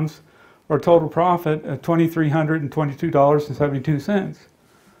 72 months, or total profit of $2,322.72.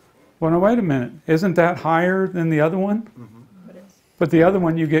 Well, now wait a minute. Isn't that higher than the other one? But the other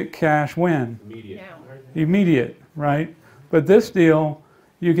one you get cash when? Immediate. Immediate, right? But this deal,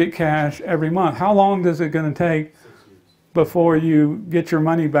 you get cash every month. How long is it going to take before you get your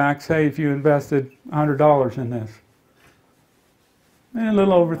money back, say if you invested $100 in this? A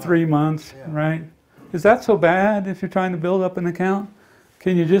little over 3 months, right? Is that so bad if you're trying to build up an account?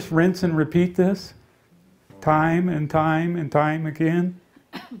 Can you just rinse and repeat this time and time and time again?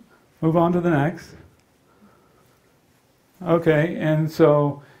 Move on to the next. Okay, and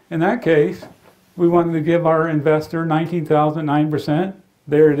so in that case, we wanted to give our investor 19,009%.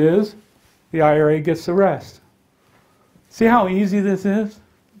 There it is. The IRA gets the rest. See how easy this is?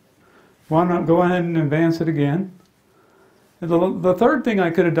 Why not go ahead and advance it again? The third thing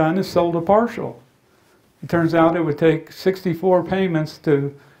I could have done is sold a partial. It turns out it would take 64 payments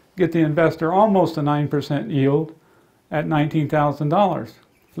to get the investor almost a 9% yield at $19,000.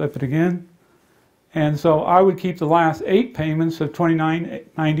 Flip it again. And so I would keep the last 8 payments of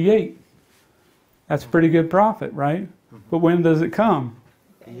 $29.98. That's pretty good profit, right? But when does it come?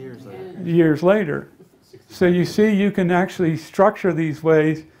 Years later. Years later. So you see, you can actually structure these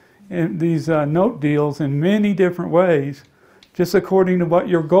ways, in these note deals in many different ways, just according to what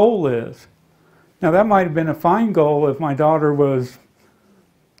your goal is. Now that might have been a fine goal if my daughter was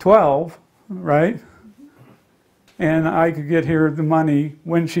 12, right? And I could get her the money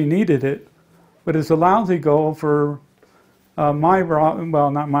when she needed it. But it's a lousy goal for my Roth, well,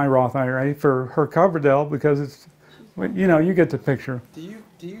 not my Roth IRA, for her Coverdell, because it's, you know, you get the picture. Do you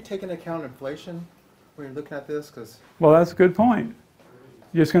take into account inflation when you're looking at this? Well, that's a good point.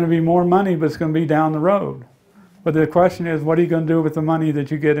 It's going to be more money, but it's going to be down the road. But the question is, what are you going to do with the money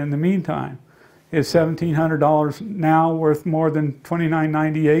that you get in the meantime? Is $1,700 now worth more than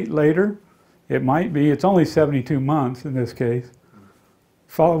 $29.98 later? It might be. It's only 72 months in this case.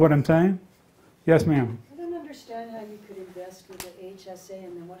 Follow what I'm saying? Yes, ma'am. I don't understand how you could invest with the HSA,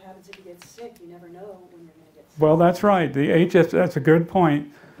 and then what happens if you get sick? You never know when you're going to get sick. Well, that's right. The HSA, that's a good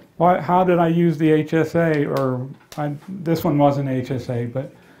point. How did I use the HSA? Or this one wasn't HSA,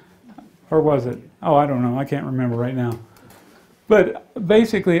 but, or was it? Oh, I don't know. I can't remember right now. But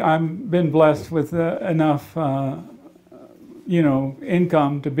basically, I've been blessed with enough, you know,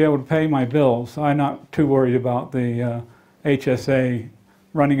 income to be able to pay my bills. So I'm not too worried about the HSA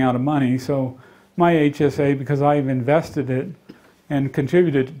running out of money. So my HSA, because I've invested it and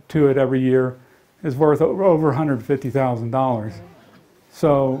contributed to it every year, is worth over $150,000.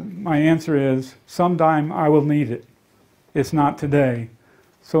 So my answer is, sometime I will need it. It's not today.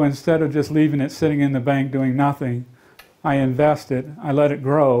 So instead of just leaving it sitting in the bank doing nothing, I invest it, I let it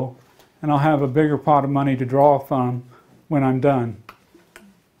grow, and I'll have a bigger pot of money to draw from when I'm done.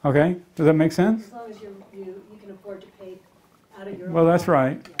 Okay? Does that make sense? As long as you can afford to pay out of your own Well, that's pocket.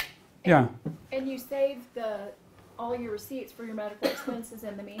 right. Yeah. And you save all your receipts for your medical expenses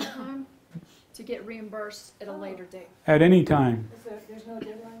in the meantime to get reimbursed at a later date. At any time. There's no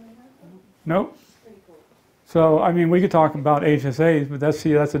deadline on that? Nope. Pretty cool. So, I mean, we could talk about HSAs, but that's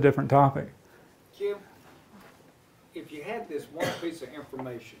a different topic. Jim, if you had this one piece of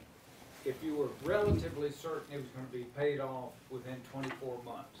information, if you were relatively certain it was going to be paid off within 24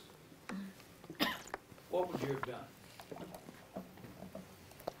 months, what would you have done?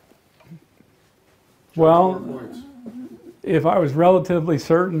 Well, if I was relatively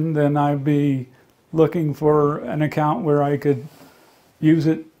certain, then I'd be looking for an account where I could use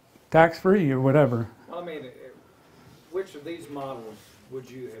it tax-free or whatever. Well, I mean, which of these models would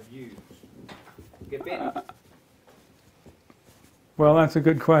you have used, if any? Well, that's a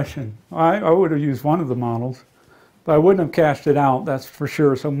good question. I would have used one of the models, but I wouldn't have cashed it out, that's for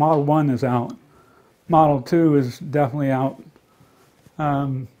sure. So Model 1 is out. Model 2 is definitely out.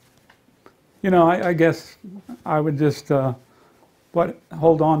 You know, I guess I would just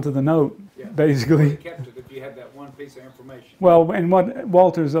hold on to the note, basically. You kept it if you had that one piece of information. Well, and what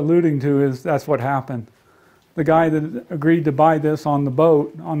Walter's alluding to is that's what happened. The guy that agreed to buy this on the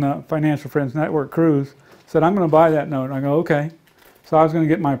boat, on the Financial Friends Network cruise, said, I'm going to buy that note. And I go, okay. So I was going to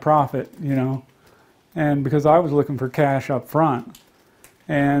get my profit, you know, and because I was looking for cash up front.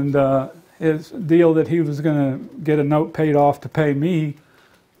 And his deal that he was going to get a note paid off to pay me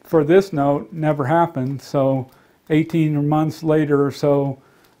for this note never happened. So 18 months later or so,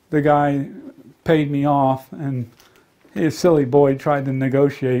 the guy paid me off, and his silly boy tried to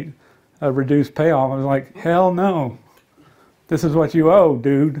negotiate a reduced payoff. I was like, hell no. This is what you owe,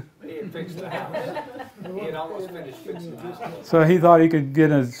 dude. He had fixed the house. He had almost finished fixing the house. So he thought he could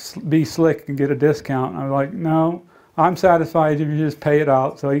be slick and get a discount. I was like, no, I'm satisfied if you just pay it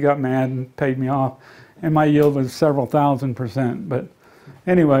out. So he got mad and paid me off. And my yield was several thousand%. But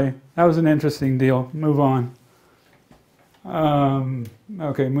anyway, that was an interesting deal. Move on.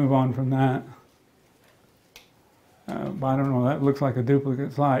 Okay, move on from that. I don't know, that looks like a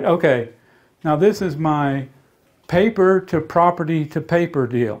duplicate slide. Okay, now this is my paper to property to paper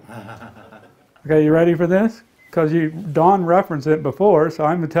deal. Okay, you ready for this? Because Don referenced it before, so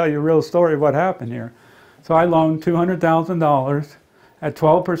I'm going to tell you a real story of what happened here. So I loaned $200,000 at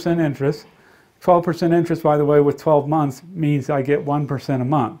 12% interest. 12% interest, by the way, with 12 months means I get 1% a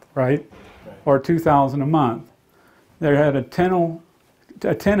month, right? Or $2,000 a month. They had a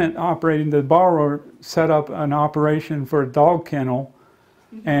tenant operating, the borrower set up an operation for a dog kennel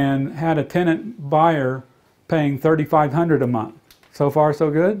and had a tenant buyer paying $3,500 a month. So far, so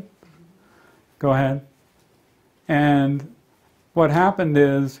good? Go ahead. And what happened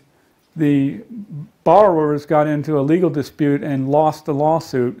is the borrowers got into a legal dispute and lost the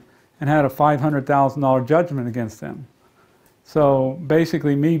lawsuit and had a $500,000 judgment against them. So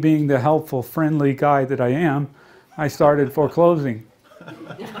basically, me being the helpful, friendly guy that I am, I started foreclosing.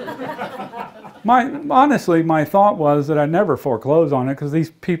 Honestly, my thought was that I'd never foreclose on it because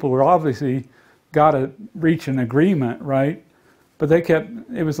these people were obviously got to reach an agreement, right? But they kept,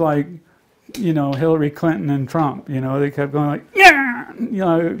 it was like, you know, Hillary Clinton and Trump, you know, they kept going like, yeah, you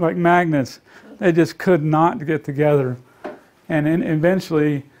know, like magnets. They just could not get together. And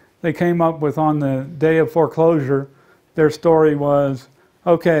eventually they came up with, on the day of foreclosure, their story was,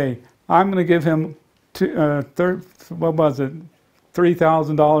 okay, I'm going to give him what was it,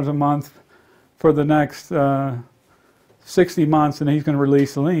 $3,000 a month for the next 60 months, and he's going to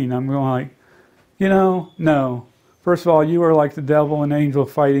release the lien. I'm going like, you know, no. First of all, you are like the devil and angel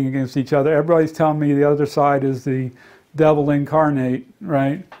fighting against each other. Everybody's telling me the other side is the devil incarnate,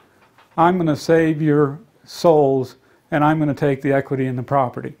 right? I'm going to save your souls, and I'm going to take the equity in the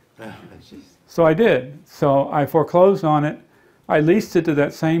property. So I did. So I foreclosed on it. I leased it to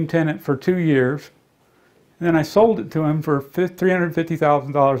that same tenant for 2 years. And then I sold it to him for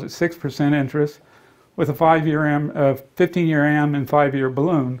 $350,000 at 6% interest with a 15-year AM and 5-year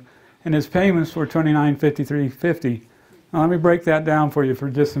balloon. And his payments were $29.5350. Now let me break that down for you for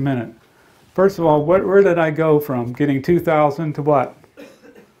just a minute. First of all, where did I go from getting $2,000 to what?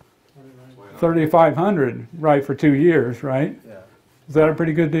 $3,500, right, for 2 years, right? Yeah. Is that a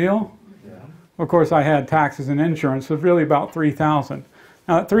pretty good deal? Yeah. Of course, I had taxes and insurance, so it's really about $3,000.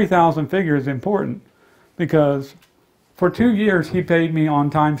 Now that $3,000 figure is important because for 2 years he paid me on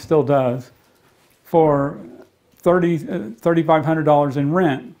time, still does, for $3,500 in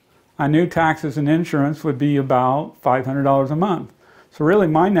rent. I knew taxes and insurance would be about $500 a month. So really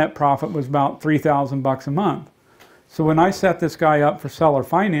my net profit was about $3,000 a month. So when I set this guy up for seller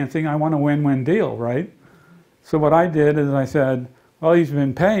financing, I want a win-win deal, right? So what I did is I said, well, he's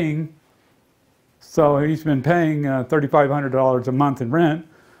been paying $3,500 a month in rent.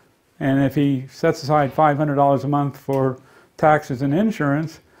 And if he sets aside $500 a month for taxes and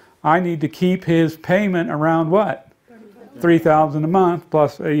insurance, I need to keep his payment around what? $3,000 a month,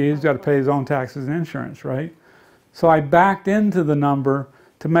 plus he's got to pay his own taxes and insurance, right? So I backed into the number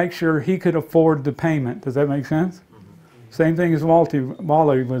to make sure he could afford the payment. Does that make sense? Mm-hmm. Same thing as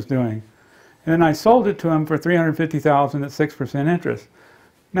Wally was doing. And then I sold it to him for $350,000 at 6% interest.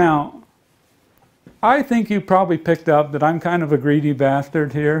 Now, I think you probably picked up that I'm kind of a greedy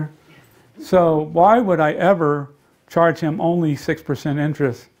bastard here. So why would I ever charge him only 6%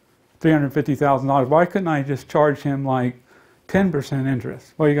 interest, $350,000? Why couldn't I just charge him like 10%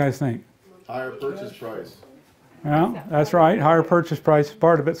 interest? What do you guys think? Higher purchase price. Yeah, that's right. Higher purchase price is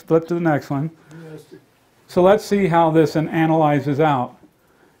part of it. Flip to the next one. So let's see how this analyzes out.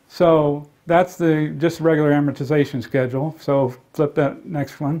 So that's just regular amortization schedule. So flip that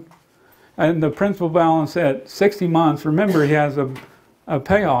next one. And the principal balance at 60 months, remember he has a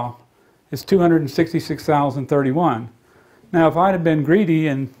payoff, is $266,031. Now if I'd have been greedy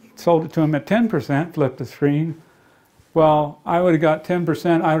and sold it to him at 10%, flip the screen, well, I would have got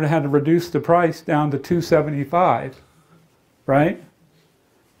 10%, I would have had to reduce the price down to $275, right?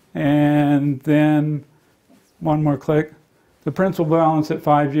 And then, one more click, the principal balance at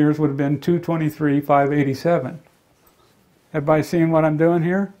 5 years would have been $223,587. Everybody seeing what I'm doing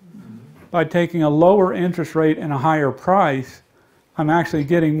here? By taking a lower interest rate and a higher price, I'm actually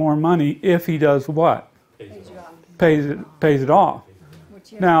getting more money if he does what? Pays it off.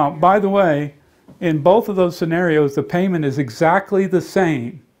 Now, by the way, in both of those scenarios, the payment is exactly the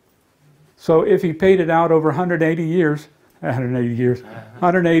same. So if he paid it out over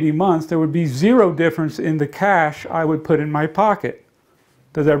 180 months, there would be zero difference in the cash I would put in my pocket.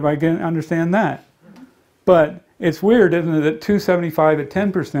 Does everybody understand that? But it's weird, isn't it, that 275 at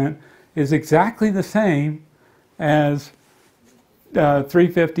 10% is exactly the same as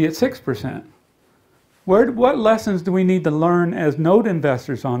 350 at 6%. What lessons do we need to learn as note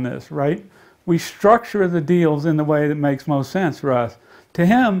investors on this, right? We structure the deals in the way that makes most sense for us. To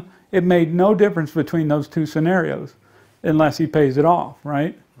him, it made no difference between those two scenarios unless he pays it off,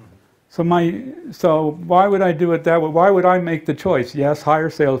 right? So why would I do it that way? Why would I make the choice? Yes, higher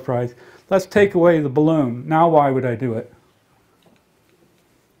sales price. Let's take away the balloon. Now why would I do it?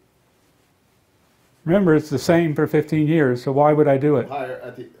 Remember, it's the same for 15 years, so why would I do it? Higher,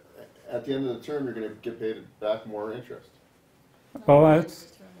 at the end of the term, you're gonna get paid back more interest. Well, that's...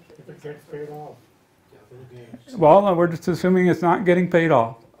 If it gets paid off. Well, no, we're just assuming it's not getting paid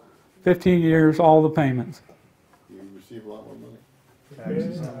off. 15 years, all the payments. You receive a lot more money.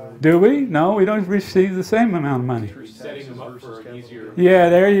 Do we? No, we don't receive the same amount of money. You're setting them up for an easier. Yeah,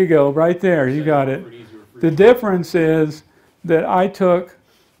 there you go, right there, you got it. The difference is that I took,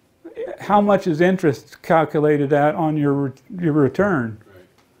 how much is interest calculated at on your return? Right.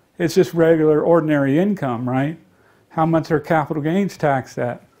 It's just regular, ordinary income, right? How much are capital gains taxed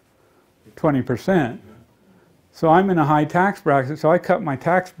at? 20%. So I'm in a high tax bracket, so I cut my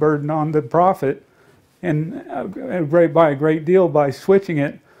tax burden on the profit and by a great deal by switching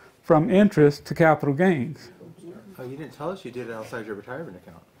it from interest to capital gains. Oh, you didn't tell us you did it outside your retirement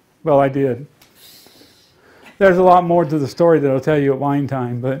account. Well, I did. There's a lot more to the story that I'll tell you at wine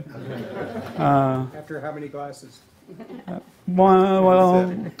time, but... After how many glasses?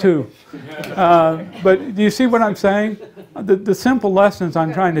 Well, 2. But do you see what I'm saying? The simple lessons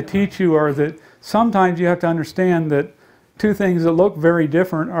I'm trying to teach you are that sometimes you have to understand that two things that look very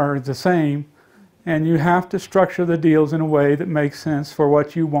different are the same, and you have to structure the deals in a way that makes sense for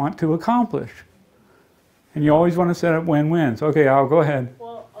what you want to accomplish. And you always want to set up win-wins. Okay, Al, go ahead.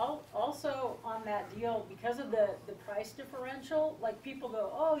 Well, also on that deal, because of the price differential, like people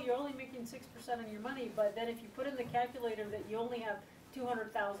go, oh, you're only making 6% on your money, but then if you put in the calculator that you only have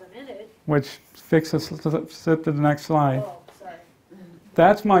 200,000 in it. Which fixes to the next slide. Oh, sorry.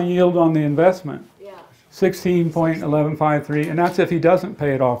 That's my yield on the investment. Yeah. 16.1153, and that's if he doesn't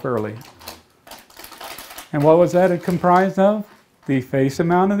pay it off early. And what was that comprised of? The face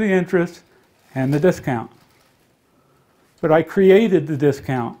amount of the interest and the discount. But I created the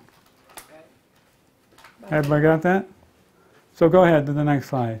discount. Everybody got that? So go ahead to the next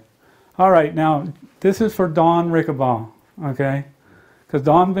slide. All right, now this is for Dawn Rickabaugh, okay? Because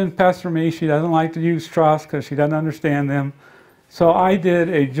Dawn's been pestering me. She doesn't like to use trusts because she doesn't understand them. So I did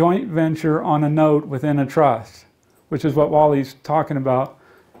a joint venture on a note within a trust, which is what Wally's talking about.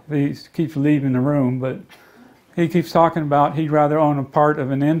 He keeps leaving the room, but he keeps talking about he'd rather own a part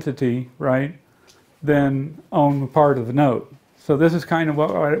of an entity, right, than own a part of the note. So this is kind of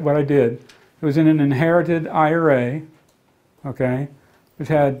what I did. It was in an inherited IRA, okay, which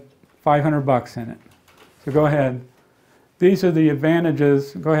had $500 in it. So go ahead. These are the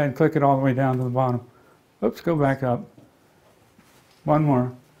advantages. Go ahead and click it all the way down to the bottom. Oops, go back up. One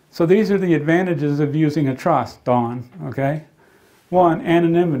more. So these are the advantages of using a trust, Dawn, okay? 1,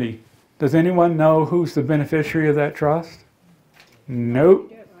 anonymity. Does anyone know who's the beneficiary of that trust?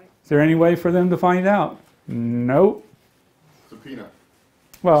 Nope. Is there any way for them to find out? Nope. Subpoena.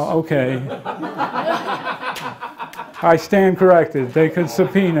 Well, okay. I stand corrected. They could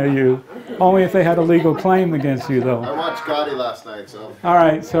subpoena you. Only if they had a legal claim against you, though. I watched Gotti last night, so. All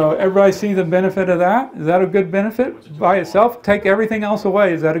right, so everybody see the benefit of that? Is that a good benefit by itself? Take everything else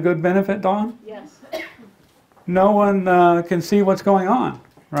away. Is that a good benefit, Dawn? Yes. No one can see what's going on,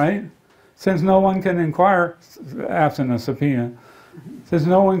 right? Since no one can inquire, absent a subpoena, since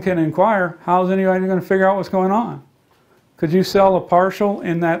no one can inquire, how's anybody going to figure out what's going on? Could you sell a partial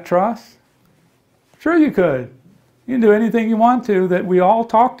in that trust? Sure you could. You can do anything you want to that we all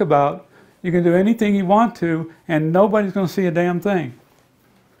talked about. You can do anything you want to, and nobody's going to see a damn thing.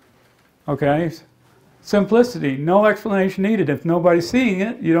 Okay? Simplicity, no explanation needed. If nobody's seeing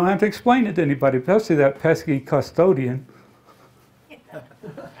it, you don't have to explain it to anybody, especially that pesky custodian.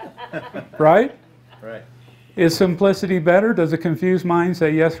 Right? Right. Is simplicity better? Does a confused mind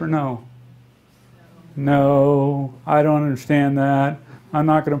say yes or no? No, I don't understand that. I'm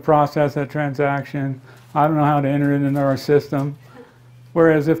not going to process that transaction. I don't know how to enter it into our system.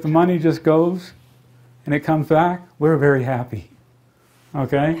 Whereas if the money just goes and it comes back, we're very happy.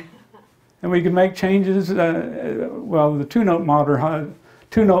 Okay? And we can make changes. Well, the two-note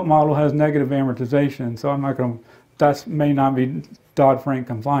two-note model has negative amortization, so I'm not going to, that may not be Dodd-Frank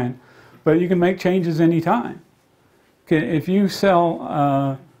compliant, but you can make changes anytime. Okay, if you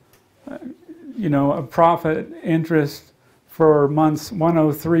sell, you know, a profit interest for months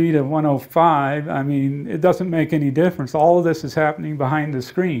 103 to 105, I mean, it doesn't make any difference. All of this is happening behind the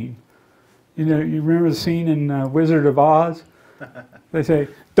screen. You know, you remember the scene in Wizard of Oz? They say,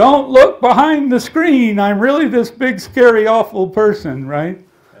 don't look behind the screen. I'm really this big, scary, awful person, right?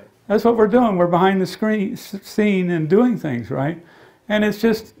 That's what we're doing. We're behind the scene and doing things, right? And it's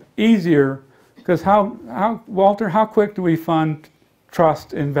just easier because Walter, how quick do we fund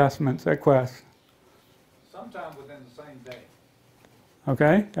trust investments at Quest? Sometime within the same day.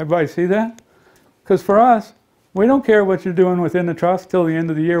 Okay, everybody see that? Because for us, we don't care what you're doing within the trust till the end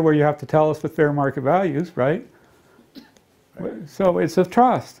of the year where you have to tell us the fair market values, right? So it's a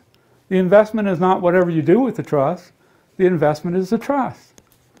trust. The investment is not whatever you do with the trust. The investment is the trust.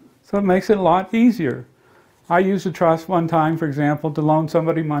 So it makes it a lot easier. I used a trust one time, for example, to loan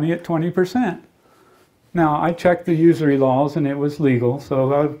somebody money at 20%. Now, I checked the usury laws and it was legal,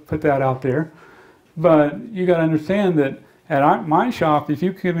 so I'll put that out there. But you got to understand that at my shop, if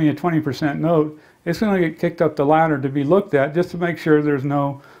you give me a 20% note, it's going to get kicked up the ladder to be looked at just to make sure there's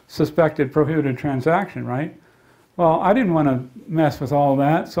no suspected prohibited transaction, right? Well, I didn't want to mess with all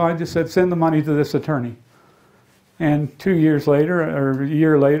that, so I just said, send the money to this attorney. And 2 years later, or a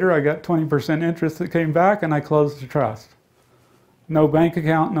year later, I got 20% interest that came back, and I closed the trust. No bank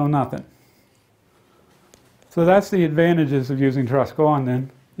account, no nothing. So that's the advantages of using trust. Go on then.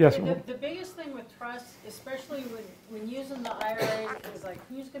 Yes? The biggest thing with trust, especially when using the IRA, is like,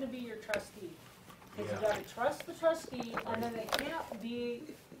 who's going to be your trustee? Because you got to trust the trustee, and then it can't be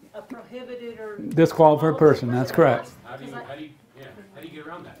a prohibited or disqualified person. That's correct. How do you get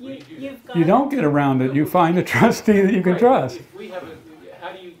around that? What do you do? You don't get around it. You find a trustee that you can trust. If we have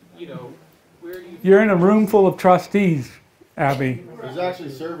how do you know, where do you? You're in a room full of trustees, Abby. There's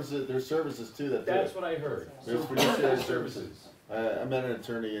actually services, there's services too that do That's it. what I heard. There's fiduciary services. I met an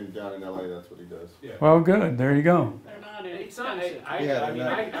attorney down in LA, that's what he does. Yeah. Well, good. There you go. It's not,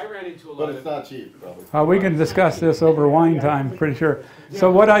 I ran into a lot But of. it's not cheap, probably. We can discuss this over wine time, pretty sure.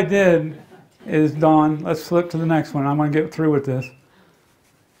 So what I did is, Dawn, let's flip to the next one. I'm going to get through with this.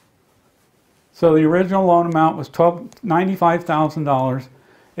 So the original loan amount was $95,000.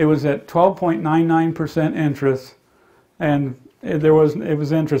 It was at 12.99% interest, and it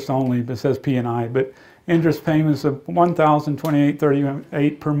was interest only. It says P&I, but interest payments of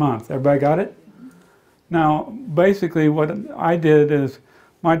 $1,028.38 per month. Everybody got it? Now, basically, what I did is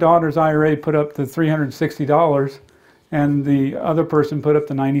my daughter's IRA put up the $360, and the other person put up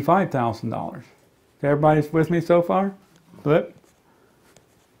the $95,000. Everybody's with me so far? Flip.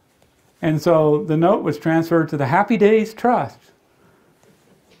 And so the note was transferred to the Happy Days Trust.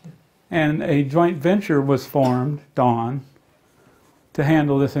 And a joint venture was formed, Dawn, to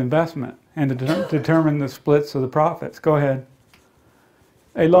handle this investment and to determine the splits of the profits. Go ahead.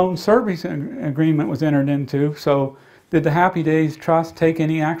 A loan servicing agreement was entered into. So did the Happy Days Trust take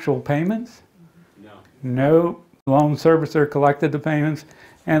any actual payments? No. No. The loan servicer collected the payments,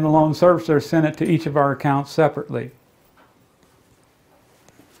 and the loan servicer sent it to each of our accounts separately.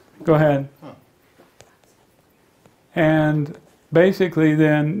 Go ahead. And basically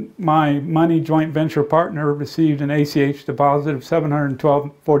then my money joint venture partner received an ACH deposit of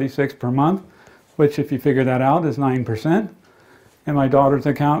 $712.46 per month, which if you figure that out is 9%. And my daughter's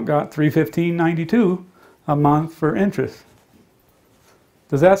account got $315.92 a month for interest.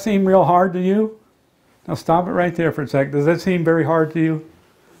 Does that seem real hard to you? Now stop it right there for a sec. Does that seem very hard to you?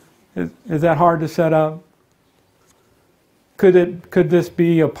 Is that hard to set up? Could this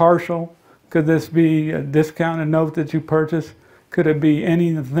be a partial? Could this be a discounted note that you purchase? Could it be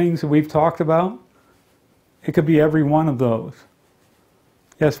any of the things that we've talked about? It could be every one of those.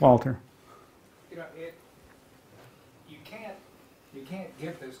 Yes, Walter. You know, you can't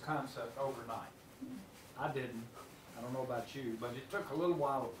get this concept overnight. I didn't. I don't know about you, but it took a little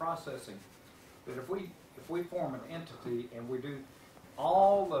while of processing. But if we form an entity and we do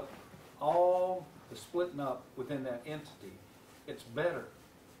all the splitting up within that entity, it's better.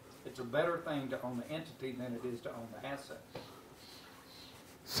 It's a better thing to own the entity than it is to own the assets.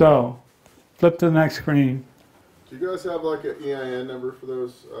 So, flip to the next screen. Do you guys have like an EIN number for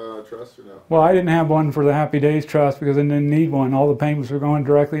those trusts or no? Well, I didn't have one for the Happy Days Trust because I didn't need one. All the payments were going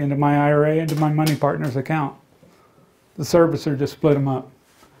directly into my IRA, into my money partner's account. The servicer just split them up.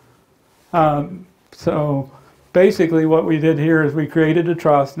 So basically what we did here is we created a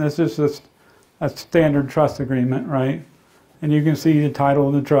trust, and this is just a standard trust agreement, right? And you can see the title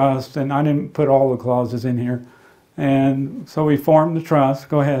of the trust, and I didn't put all the clauses in here, And so we formed the trust,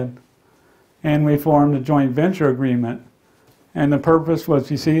 go ahead, and we formed a joint venture agreement. And the purpose was,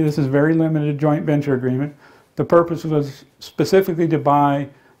 you see, this is very limited joint venture agreement. The purpose was specifically to buy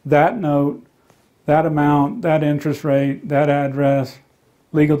that note, that amount, that interest rate, that address,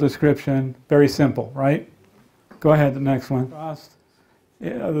 legal description, very simple, right? Go ahead, the next one. Trust.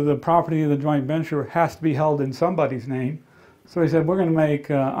 The property of the joint venture has to be held in somebody's name. So he said, we're going to make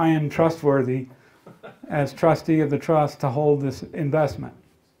I am trustworthy as trustee of the trust to hold this investment.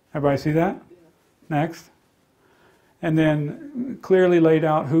 Everybody see that? Next. And then clearly laid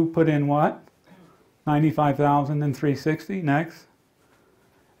out who put in what. 95,000 and 360. Next.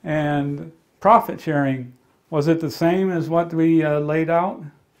 And profit sharing, was it the same as what we laid out?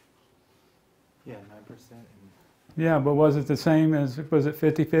 Yeah, 9%. Yeah, but was it the same as, was it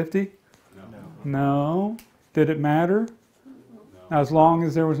 50-50? No. No. Did it matter? No. As long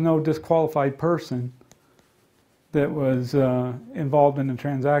as there was no disqualified person that was involved in the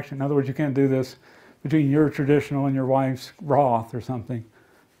transaction. In other words, you can't do this between your traditional and your wife's Roth or something.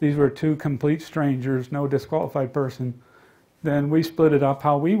 These were two complete strangers, no disqualified person. Then we split it up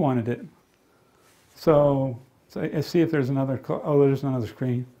how we wanted it. So let's see if there's another, oh, there's another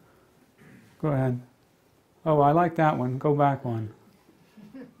screen. Go ahead. Oh, I like that one. Go back one.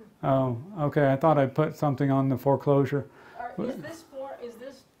 Oh, okay. I thought I put something on the foreclosure. Is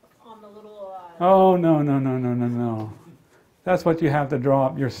this on the little? Oh, no. That's what you have to draw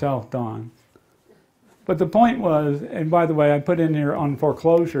up yourself, Don. But the point was, and by the way, I put in here on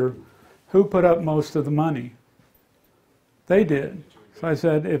foreclosure, who put up most of the money? They did. So I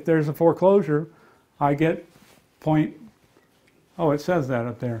said, if there's a foreclosure, I get it says that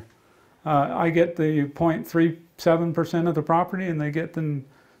up there. I get the 0.37% of the property, and they get the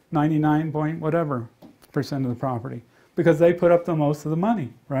 99 point whatever percent of the property, because they put up the most of the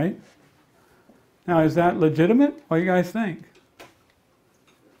money, right? Now, is that legitimate? What do you guys think?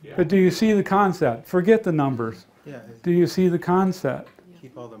 Yeah. But do you see the concept? Forget the numbers. Yeah. Do you see the concept?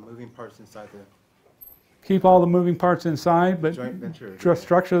 Keep all the moving parts inside the Keep all the moving parts inside, but joint venture.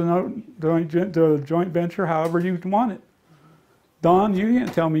 structure the joint venture however you want it. Don, you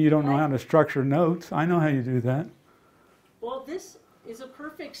can't tell me you don't know how to structure notes. I know how you do that. Well, this is a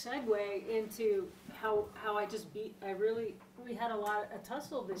perfect segue into how we had a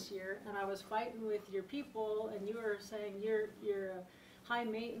tussle this year, and I was fighting with your people, and you were saying you're a high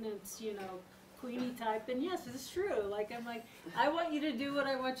maintenance, Queenie type, and yes, it's true. I'm like, I want you to do what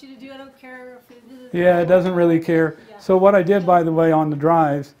I want you to do. I don't care if it is. Yeah, it doesn't really care. Yeah. So what I did, by the way, on the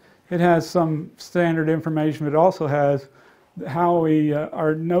drives, it has some standard information, but it also has how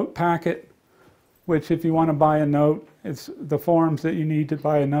our note packet, which if you want to buy a note, it's the forms that you need to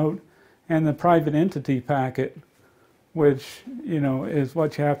buy a note, and the private entity packet, which, is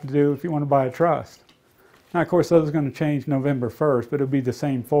what you have to do if you want to buy a trust. Now, of course, those are going to change November 1st, but it'll be the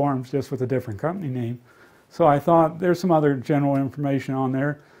same forms, just with a different company name. So I thought there's some other general information on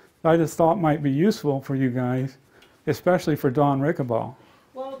there that I just thought might be useful for you guys, especially for Don Rickaball.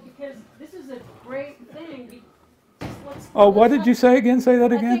 Well, because this is a great thing. Oh, what did you say again? Say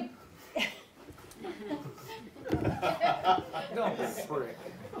that again? Don't be prick.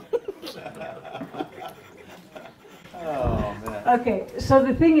 Oh, man. Okay, so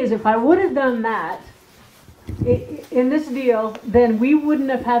the thing is, if I would have done that in this deal, then we wouldn't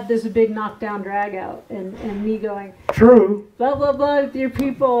have had this big knockdown drag out and me going, True. blah, blah, blah with your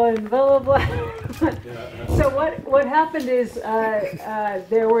people and blah, blah, blah. So what happened is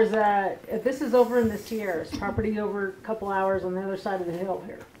there was this is over in the Sierras, property over a couple hours on the other side of the hill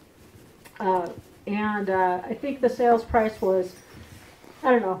here. And I think the sales price was, I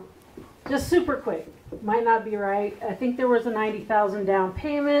don't know, just super quick. Might not be right. I think there was a $90,000 down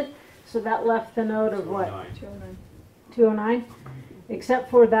payment, so that left the note of what? 209.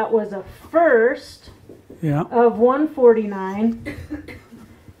 Except for that was a first of 149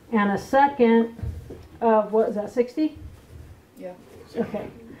 and a second of, what is that, 60? Yeah. Okay.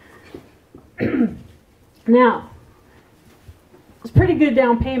 Now, it's pretty good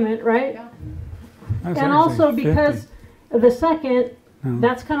down payment, right? Yeah. And also because of the second,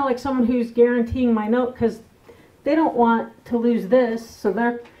 that's kind of like someone who's guaranteeing my note, because they don't want to lose this.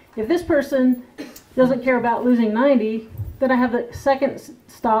 So if this person doesn't care about losing 90, then I have the second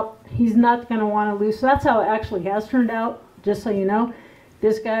stop. He's not going to want to lose. So that's how it actually has turned out, just so you know.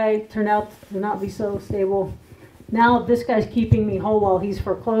 This guy turned out to not be so stable. Now this guy's keeping me whole while he's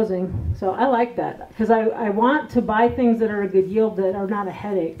foreclosing. So I like that, because I want to buy things that are a good yield, that are not a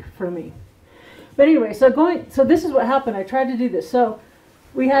headache for me. But anyway, so this is what happened. I tried to do this. So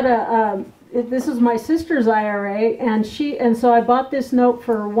we had this is my sister's IRA, and so I bought this note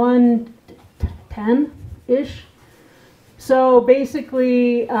for 110-ish, So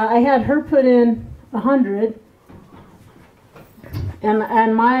basically, I had her put in 100,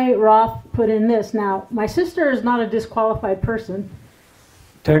 and my Roth put in this. Now, my sister is not a disqualified person.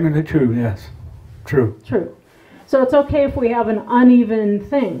 Technically true, yes. True. True. So it's okay if we have an uneven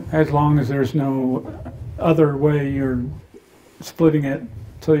thing. As long as there's no other way you're splitting it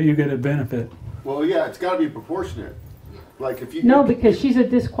so you get a benefit. Well, yeah, it's gotta be proportionate. Like if you. No, because she's a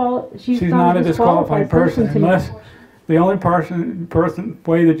she's not a disqualified person to unless me. the only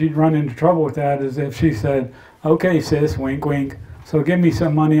way that you'd run into trouble with that is if she said, "Okay, sis, wink, wink. So give me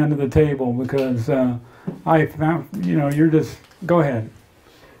some money under the table because I found, you're just go ahead."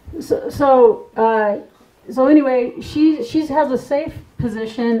 So anyway, she has a safe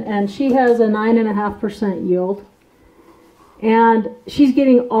position and she has a 9.5% yield, and she's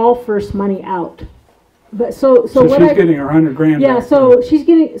getting all first money out. But so she's getting her 100 grand. Yeah, back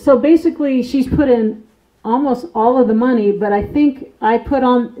so basically she's put in almost all of the money, but I think I put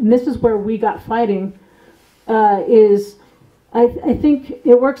on, and this is where we got fighting, is I think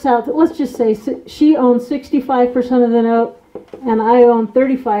it works out that, let's just say she owns 65% of the note and I own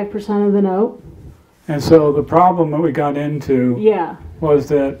 35% of the note. And so the problem that we got into was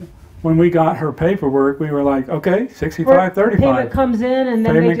that when we got her paperwork, we were like, okay, 65, 35. Payment comes in and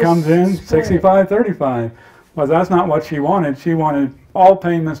then payment comes in, 65, 35. Well, that's not what she wanted. She wanted all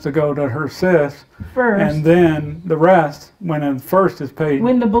payments to go to her sis first, and then the rest when the first is paid.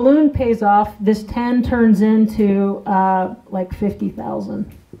 When the balloon pays off, this 10 turns into like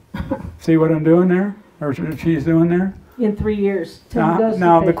 50,000. See what I'm doing there, or she's doing there? In 3 years.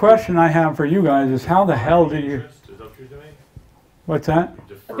 Now the question I have for you guys is, how the hell do you? What's that?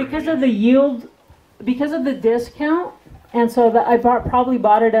 Because of the yield, because of the discount, and so that I probably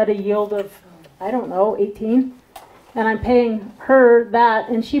bought it at a yield of, I don't know, 18, and I'm paying her that,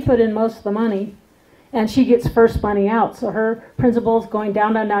 and she put in most of the money, and she gets first money out, so her principal is going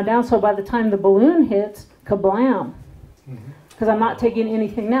down, down, down, down. So by the time the balloon hits, kablam, because I'm not taking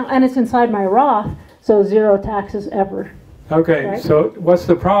anything now, and it's inside my Roth, so zero taxes ever. Okay, right? So what's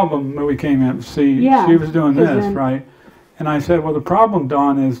the problem when we came in? See, she was doing this, right? And I said, well, the problem,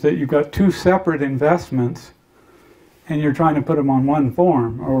 Dawn, is that you've got two separate investments, and you're trying to put them on one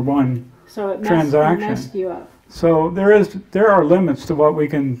form or one transaction. It messed you up. So there are limits to what we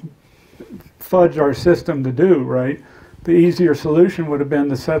can fudge our system to do, right? The easier solution would have been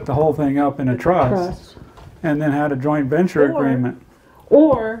to set the whole thing up in a trust. And then had a joint venture agreement.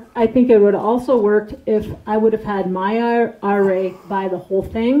 Or I think it would also worked if I would have had my IRA buy the whole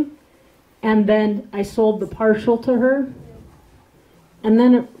thing, and then I sold the partial to her, and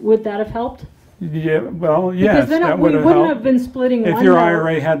then would that have helped? Yeah, well, yes, then that would have helped. We wouldn't have been splitting one If your note.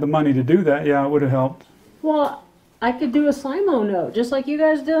 IRA had the money to do that, yeah, it would have helped. Well, I could do a SIMO note, just like you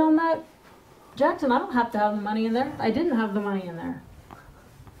guys did on that. Jackson, I don't have to have the money in there. I didn't have the money in there.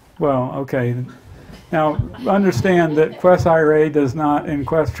 Well, okay. Now, understand that Quest IRA does not, and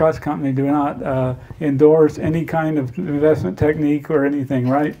Quest Trust Company do not endorse any kind of investment technique or anything,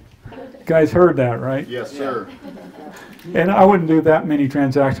 right? You guys heard that, right? Yes, sir. And I wouldn't do that many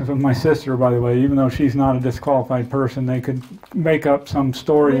transactions with my sister, by the way, even though she's not a disqualified person. They could make up some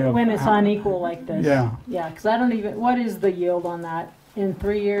story of when it's unequal like this. Yeah. Yeah, because I don't even, what is the yield on that? In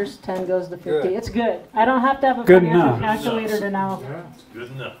 3 years, 10 goes to 50. Good. It's good. I don't have to have a Good financial enough. calculator to know. Yeah, it's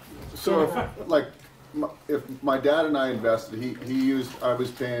good enough. So if my dad and I invested, I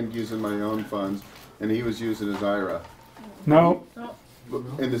was paying using my own funds, and he was using his IRA. No.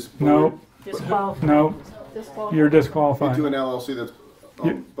 In this. No. Disqualified. No. You're disqualified. Into an LLC that's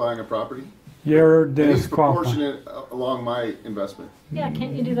buying a property? You're And he's disqualified. proportionate along my investment. Yeah,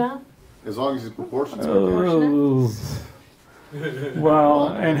 can't you do that? As long as it's proportionate. Oh. Well,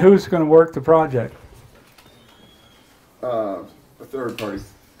 and who's going to work the project? A third party.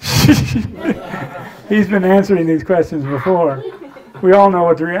 He's been answering these questions before. We all know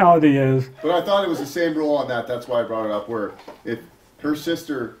what the reality is. But I thought it was the same rule on that. That's why I brought it up. Where if her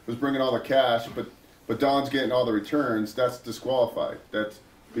sister was bringing all the cash, but Dawn's getting all the returns, that's disqualified. That's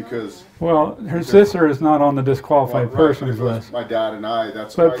because. Well, her sister is not on the disqualified Right, persons if it was list. my dad and I.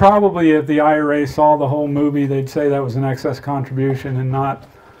 That's. But why, probably if the IRA saw the whole movie, they'd say that was an excess contribution and not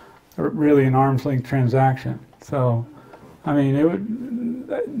really an arm's length transaction. So, I mean, it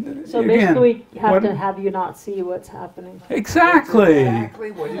would. So again, basically, we have to have you not see what's happening. Exactly.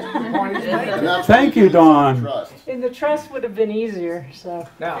 Exactly what his point is making. and that's Thank why you, use Dawn. trust. And the trust would have been easier, so.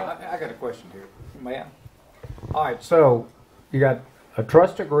 Now, I got a question here, ma'am. All right, so you got a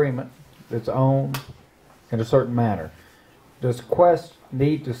trust agreement that's owned in a certain manner. Does Quest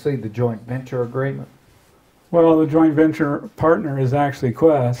need to see the joint venture agreement? Well, the joint venture partner is actually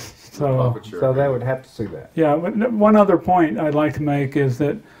Quest, so. Profit share. So they would have to see that. Yeah, but one other point I'd like to make is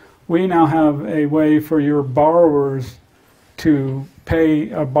that we now have a way for your borrowers to pay,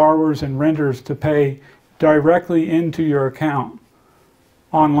 borrowers and renters to pay directly into your account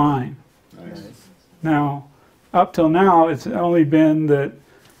online. Nice. Now, up till now, it's only been that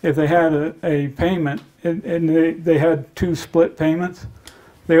if they had a payment and they had 2 split payments,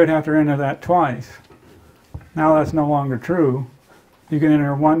 they would have to enter that twice. Now that's no longer true. You can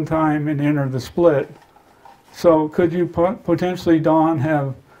enter one time and enter the split. So could you potentially, Dawn,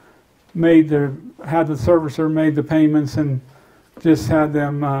 have had the servicer made the payments and just had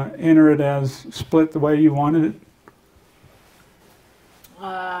them enter it as split the way you wanted it?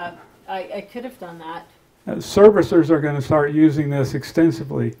 I could have done that. Servicers are going to start using this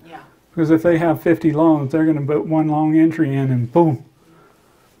extensively. Yeah. Because if they have 50 loans, they're going to put one long entry in and boom.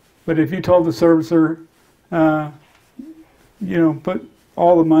 But if you told the servicer, you know, put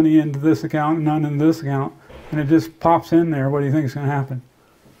all the money into this account and none in this account, and it just pops in there, what do you think is going to happen?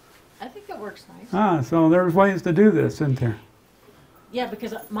 I think it works nice. So there's ways to do this, isn't there? Yeah,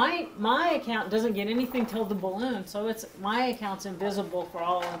 because my account doesn't get anything till the balloon, so it's my account's invisible for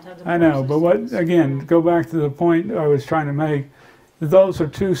all intents and purposes. I know, but what, again, go back to the point I was trying to make, those are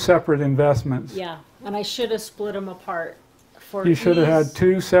 2 separate investments. Yeah, and I should have split them apart. You should have had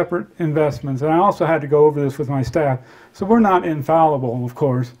 2 separate investments. And I also had to go over this with my staff. So we're not infallible, of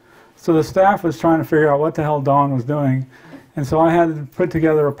course. So the staff was trying to figure out what the hell Dawn was doing. And so I had to put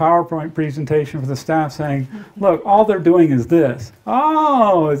together a PowerPoint presentation for the staff saying, look, all they're doing is this.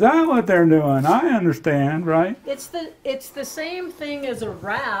 Oh, is that what they're doing? I understand, right? It's the same thing as a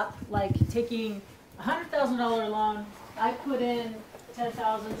wrap, like taking a $100,000 loan. I put in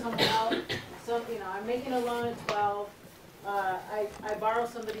 10,000 somehow. So you know, I'm making a loan at 12. I borrow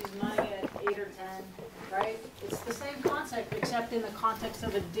somebody's money at 8 or 10, right? It's the same concept, except in the context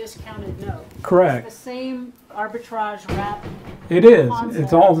of a discounted note. Correct. It's the same arbitrage wrap. It is. Concept.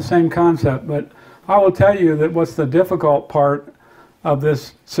 It's all the same concept. But I will tell you that what's the difficult part of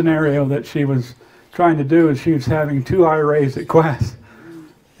this scenario that she was trying to do is she was having 2 IRAs at Quest.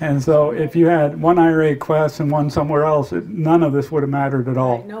 And so if you had one IRA at Quest and one somewhere else, none of this would have mattered at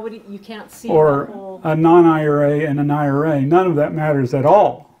all. Right, nobody, you can't see Or the whole. a non-IRA and an IRA. None of that matters at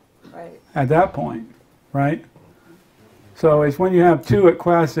all Right. at that point, right? So it's when you have 2 at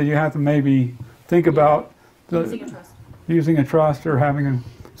Quest that you have to maybe think about using a trust or having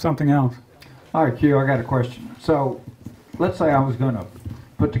something else. All right, Q, I got a question. So let's say I was going to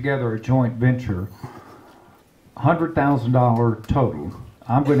put together a joint venture, $100,000 total.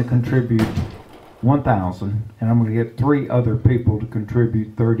 I'm going to contribute 1,000, and I'm going to get 3 other people to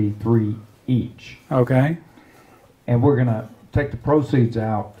contribute 33 each. Okay. And we're going to take the proceeds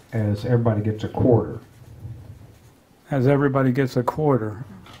out as everybody gets a quarter. As everybody gets a quarter.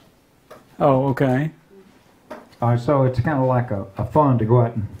 Oh, okay. All right, so it's kind of like a fund to go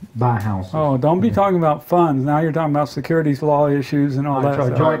out and buy houses. Oh, don't be talking about funds. Now you're talking about securities law issues and all that So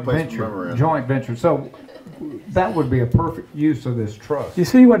stuff. joint venture. Joint venture. So that would be a perfect use of this trust. You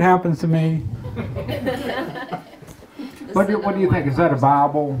see what happens to me? What do you think? Is that a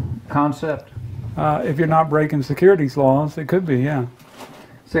viable concept? If you're not breaking securities laws, it could be, yeah.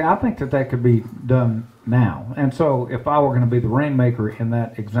 See, I think that could be done now. And so if I were going to be the rainmaker in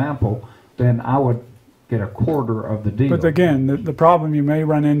that example, then I would get a quarter of the deal. But again, the problem you may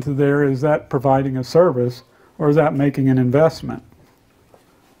run into there is that providing a service, or is that making an investment?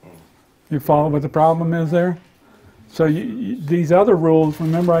 You follow what the problem is there? So these other rules,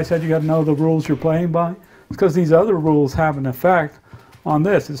 remember I said you got to know the rules you're playing by? It's because these other rules have an effect on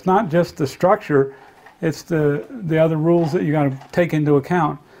this. It's not just the structure, it's the other rules that you got to take into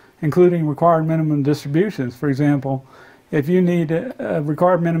account, including required minimum distributions. For example, if you need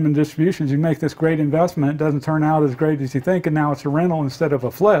required minimum distributions, you make this great investment, it doesn't turn out as great as you think, and now it's a rental instead of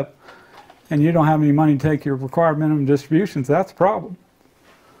a flip, and you don't have any money to take your required minimum distributions, that's a problem.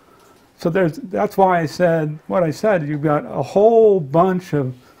 So that's why I said what I said. You've got a whole bunch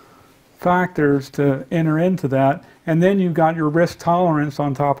of factors to enter into that, and then you've got your risk tolerance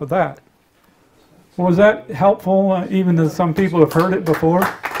on top of that. Was that helpful, even to some people who have heard it before?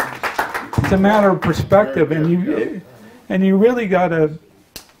 It's a matter of perspective, and you really got to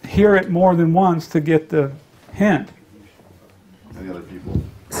hear it more than once to get the hint. Any other people?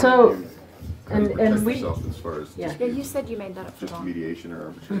 So, and we, As far as yeah. Yeah, you said you made that up for just Dawn. mediation or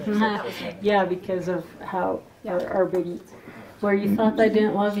arbitration. Yeah, because of how our big, where you thought they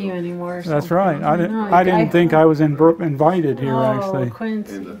didn't love you anymore. Or That's something. right. I didn't. No, I didn't think I was invited here, oh, actually.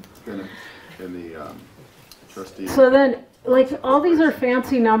 Quincy. In the trustee. So then, like all these are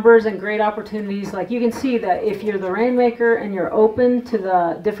fancy numbers and great opportunities. Like you can see that if you're the rainmaker and you're open to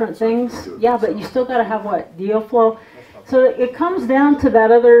the different things, yeah, but you still got to have what? Deal flow. So it comes down to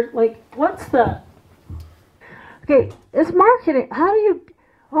that other, like, what's the, okay, it's marketing. How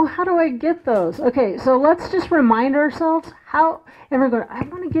do I get those? Okay, so let's just remind ourselves how, and we're going, I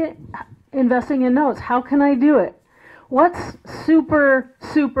want to get investing in notes. How can I do it? What's super,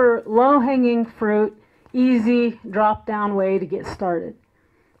 super low-hanging fruit, easy drop-down way to get started?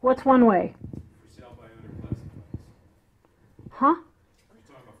 What's one way? For sale by owner classifieds. Huh? Are you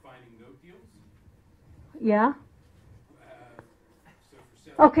talking about finding note deals? Yeah? So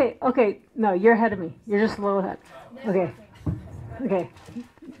for sale. Okay, no, you're ahead of me. You're just a little ahead. Okay.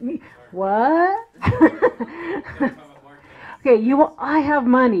 What? Okay, I have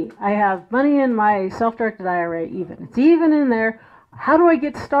money. I have money in my self-directed IRA even. It's even in there. How do I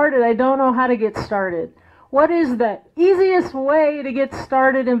get started? I don't know how to get started. What is the easiest way to get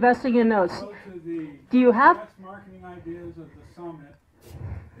started investing in notes? Go to the Do you have? best marketing ideas of the summit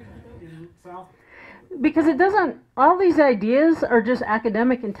in South. Because it doesn't, all these ideas are just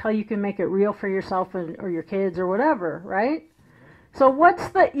academic until you can make it real for yourself or your kids or whatever, right? So what's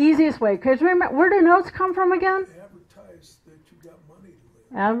the easiest way? Because remember, where do notes come from again? Advertise that you got money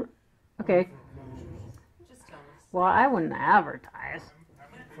to live. Okay. Just tell us. Well, I wouldn't advertise.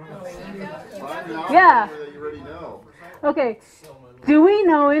 Find an Yeah. operator that you already know. Okay. Do we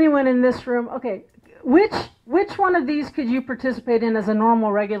know anyone in this room? Okay. Which one of these could you participate in as a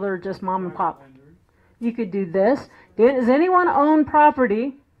normal, regular, just mom and pop? You could do this. Does anyone own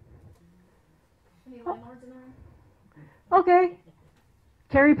property? Any landlords in there? Okay.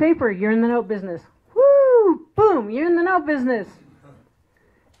 Carry paper. You're in the note business. Woo! Boom! You're in the note business.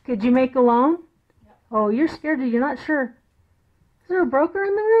 Could you make a loan? Yep. Oh, you're scared. You're not sure. Is there a broker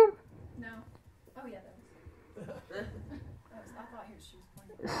in the room? No. Oh yeah, that was. I thought she was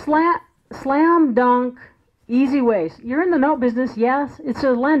pointing. Slam dunk. Easy ways. You're in the note business, yes. It's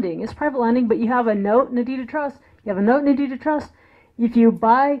a lending. It's private lending, but you have a note and a deed of trust. You have a note and a deed of trust. If you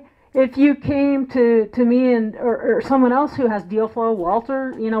came to me and or someone else who has deal flow,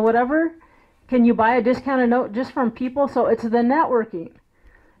 Walter, whatever, can you buy a discounted note just from people? So it's the networking.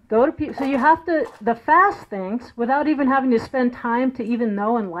 Go to people. So you have to, the fast things, without even having to spend time to even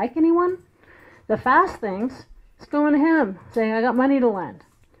know and like anyone, the fast things, it's going to him, saying, I got money to lend.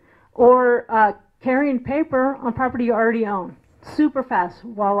 Or carrying paper on property you already own. Super fast.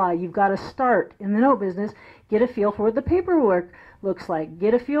 Voila, you've got to start in the note business. Get a feel for what the paperwork looks like.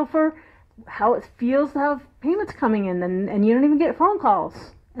 Get a feel for how it feels to have payments coming in, and you don't even get phone calls.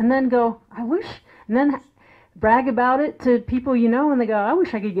 And then go, I wish, and then brag about it to people you know, and they go, I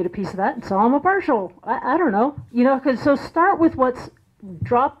wish I could get a piece of that and sell them a partial. I don't know. So start with what's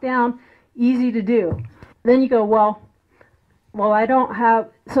drop down, easy to do. Then you go, well, I don't have,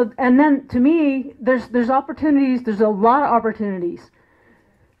 so, and then to me, there's opportunities, there's a lot of opportunities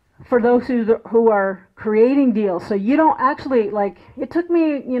for those who are creating deals. So you don't actually, like, it took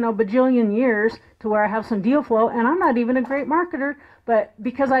me, bajillion years to where I have some deal flow, and I'm not even a great marketer, but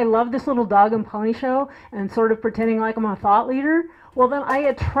because I love this little dog and pony show and sort of pretending like I'm a thought leader, well then I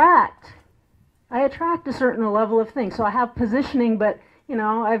attract a certain level of things. So I have positioning, but,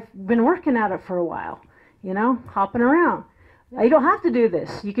 I've been working at it for a while, hopping around. You don't have to do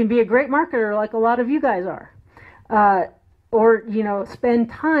this. You can be a great marketer like a lot of you guys are. Or,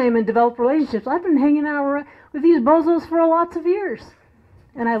 spend time and develop relationships. I've been hanging out with these bozos for lots of years,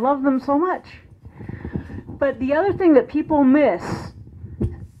 and I love them so much. But the other thing that people miss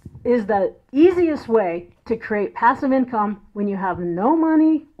is the easiest way to create passive income when you have no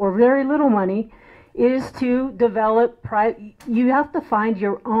money or very little money is to develop you have to find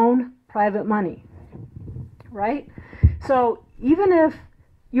your own private money, right? So even if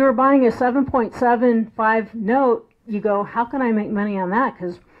you're buying a 7.75 note, you go, how can I make money on that?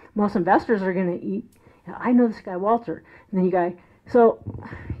 Because most investors are going to eat. I know this guy, Walter. And then you go, so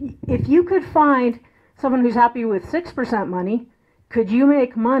if you could find someone who's happy with 6% money, could you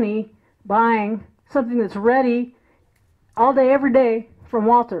make money buying something that's ready all day, every day from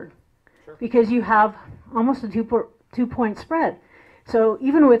Walter? Sure. Because you have almost a 2-point spread. So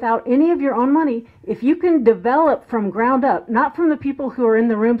even without any of your own money, if you can develop from ground up, not from the people who are in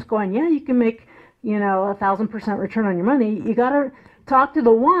the rooms going, yeah, you can make, 1,000% return on your money, you got to talk to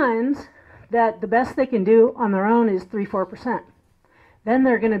the ones that the best they can do on their own is 3-4%. Then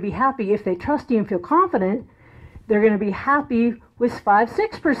they're going to be happy. If they trust you and feel confident, they're going to be happy with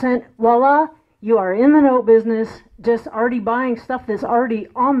 5-6%. Voila, you are in the note business, just already buying stuff that's already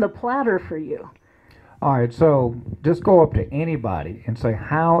on the platter for you. All right, so just go up to anybody and say,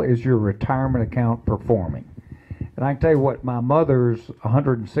 how is your retirement account performing? And I can tell you what, my mother's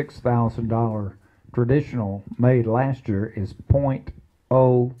 $106,000 traditional made last year is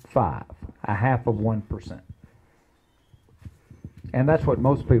 0.05, a half of 1%. And that's what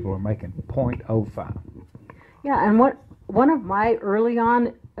most people are making, 0.05. Yeah, and one of my early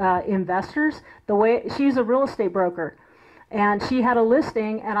on investors, she's a real estate broker, and she had a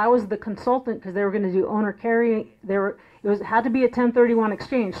listing, and I was the consultant because they were going to do owner carry. It had to be a 1031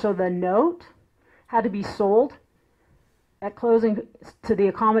 exchange, so the note had to be sold at closing to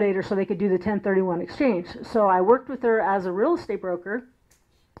the accommodator so they could do the 1031 exchange. So I worked with her as a real estate broker,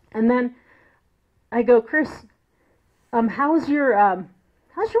 and then I go, Chris, how's your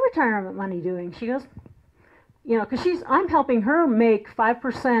retirement money doing? She goes, because I'm helping her make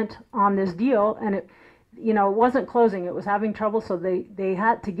 5% on this deal, and it wasn't closing. It was having trouble, so they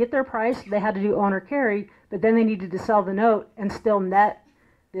had to get their price. They had to do owner carry, but then they needed to sell the note and still net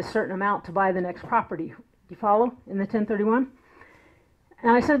this certain amount to buy the next property. You follow in the 1031?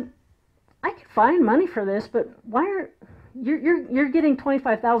 And I said, I could find money for this, but why are you're getting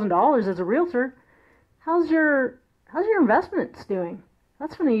 $25,000 as a realtor? How's your investments doing?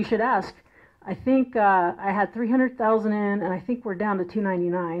 That's something you should ask. I think I had 300,000 in, and I think we're down to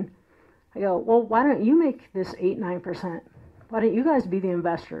 299. I go, well, why don't you make this 8-9%? Why don't you guys be the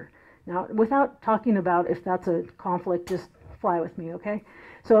investor? Now, without talking about if that's a conflict, just fly with me, okay?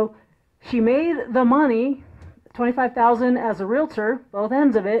 So she made the money, 25,000 as a realtor, both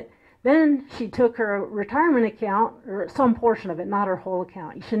ends of it. Then she took her retirement account, or some portion of it, not her whole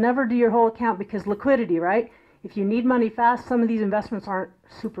account. You should never do your whole account because liquidity, right? If you need money fast, some of these investments aren't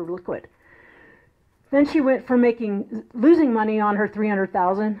super liquid. Then she went from losing money on her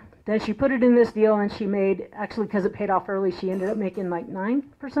 300,000. Then she put it in this deal, and she made, actually because it paid off early, she ended up making like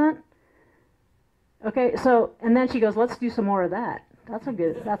 9%. Okay, so, and then she goes, let's do some more of that. That's a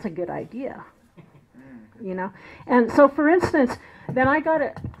good idea, And so, for instance, then I got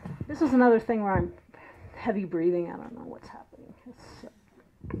it. This is another thing where I'm heavy breathing. I don't know what's happening.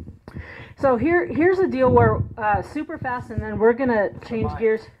 So here's a deal where super fast, and then we're gonna change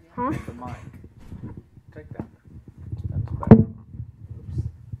gears. Huh? The mic. Take that.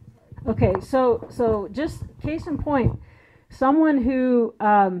 Okay, so just case in point, someone who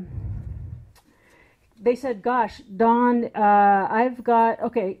they said, gosh, Dawn, I've got,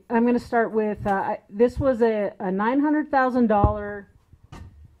 okay, I'm going to start with, this was a $900,000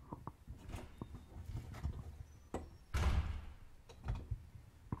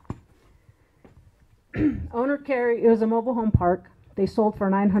 owner carry. It was a mobile home park. They sold for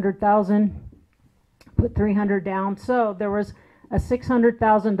 $900,000, put $300 down. So there was a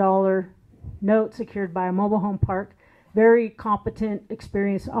 $600,000 note secured by a mobile home park, very competent,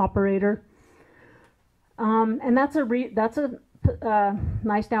 experienced operator. And that's a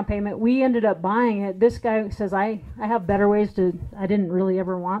nice down payment. We ended up buying it. This guy says, I have better ways to, I didn't really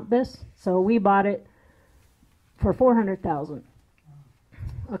ever want this. So we bought it for $400,000.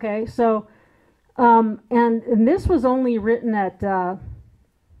 Okay, so, and this was only written at 6%.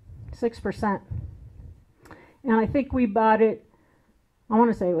 And I think we bought it, I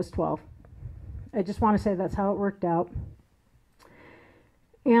want to say it was 12. I just want to say that's how it worked out.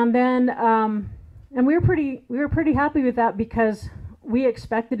 And then, and we were pretty happy with that because we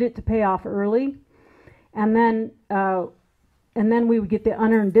expected it to pay off early, and then we would get the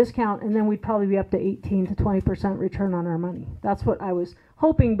unearned discount, and then we'd probably be up to 18 to 20% return on our money. That's what I was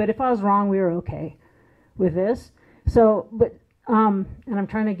hoping, but if I was wrong, we were okay with this. So, but and I'm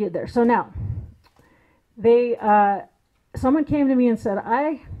trying to get there. So now, someone came to me and said,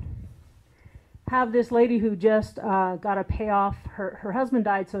 I have this lady who just got a payoff. Her husband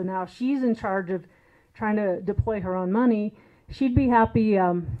died, so now she's in charge of trying to deploy her own money. She'd be happy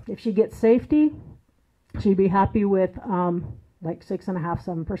if she gets safety. She'd be happy with like 6.5%,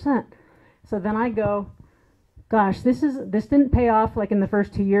 7%. So then I go, gosh, this didn't pay off like in the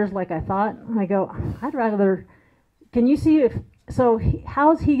first 2 years like I thought. And I go, I'd rather. Can you see if so?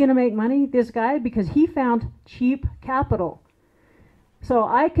 How's he going to make money? This guy, because he found cheap capital. So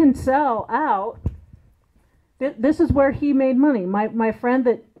I can sell out. This is where he made money. My friend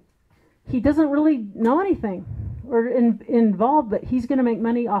that he doesn't really know anything or involved, but he's going to make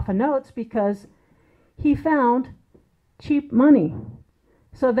money off of notes because he found cheap money.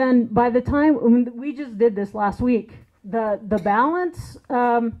 So then by the time we just did this last week, the balance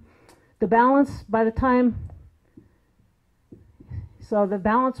by the time, so the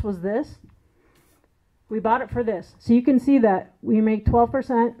balance was this. We bought it for this. So you can see that we make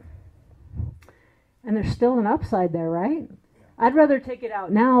 12%, and there's still an upside there, right? I'd rather take it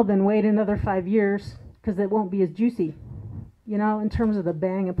out now than wait another 5 years because it won't be as juicy, in terms of the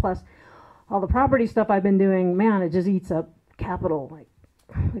bang. And plus, all the property stuff I've been doing, man, it just eats up capital like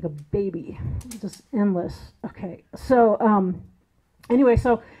a baby, just endless. Okay, so anyway,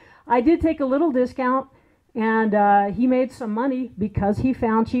 so I did take a little discount, and he made some money because he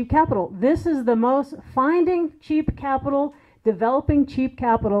found cheap capital. This is the most, finding cheap capital, developing cheap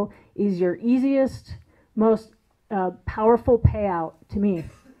capital is your easiest, most powerful payout to me.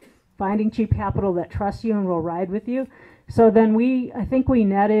 Finding cheap capital that trusts you and will ride with you. So then I think we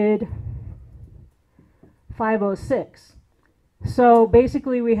netted 506. So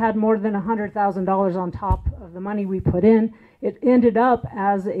basically we had more than $100,000 on top of the money we put in. It ended up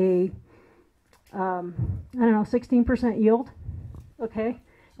as a, I don't know, 16% yield. Okay.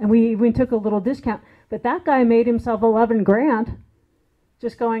 And we even took a little discount, but that guy made himself 11 grand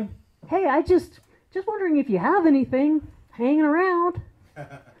just going, hey, just wondering if you have anything hanging around.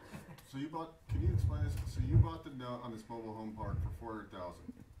 So you bought, can you explain this? So you bought the note on this mobile home park for $400,000.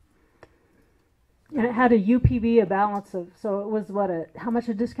 And it had a UPB, a balance of, so it was how much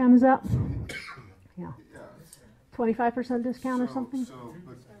a discount is that? Yeah. 25% discount or something? So,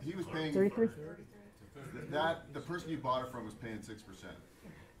 but he was paying, 33? the person you bought it from was paying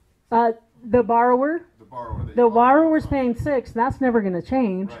 6%. The borrower? The borrower's paying 6%, that's never going to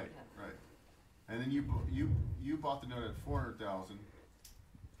change. Right. And then you bought the note at $400,000.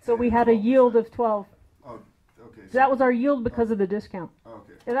 So we had a yield of 12. Oh, okay. So that was our yield because of the discount.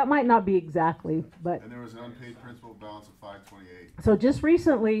 Okay. Yeah, that might not be exactly, but. And there was an unpaid principal balance of $528. So just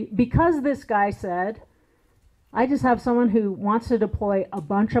recently, because this guy said, I just have someone who wants to deploy a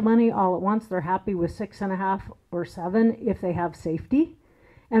bunch of money all at once. They're happy with 6.5 or 7 if they have safety.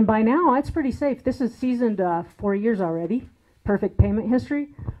 And by now, it's pretty safe. This is seasoned 4 years already. Perfect payment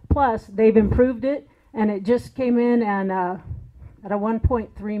history. Plus, they've improved it, and it just came in and at a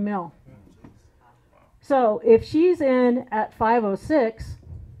 1.3 mil. So if she's in at 506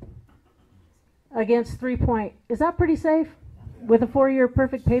 against 3 point, is that pretty safe with a 4-year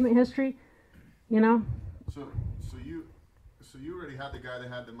perfect payment history? You know. So you already had the guy that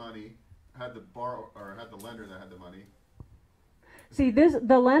had the money, had the lender that had the money. See,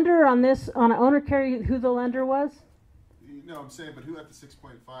 the lender on an owner carry, who the lender was? No, I'm saying, but who had the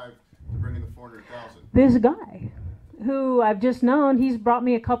 6.5 to bring in the 400,000? This guy, who I've just known. He's brought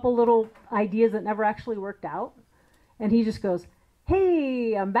me a couple little ideas that never actually worked out, and he just goes,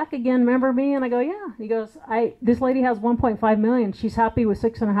 "Hey, I'm back again. Remember me?" And I go, "Yeah." He goes, "This lady has 1.5 million. She's happy with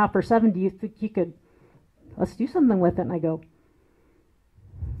 6.5 or 7. Do you think you could? Let's do something with it." And I go,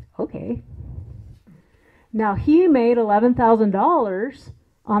 "Okay." Now he made $11,000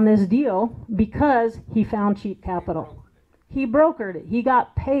 on this deal because he found cheap capital. He brokered it. He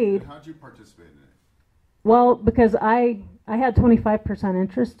got paid. And how'd you participate in it? Well, because I had 25%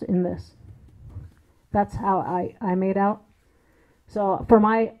 interest in this. That's how I made out. So for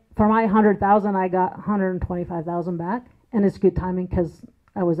my 100,000, I got 125,000 back, and it's good timing because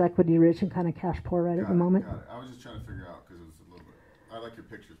I was equity rich and kind of cash poor at the moment. Got it. I was just trying to figure out because it was a little bit. I like your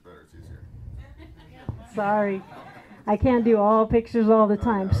pictures better. It's easier. Sorry, I can't do all pictures all the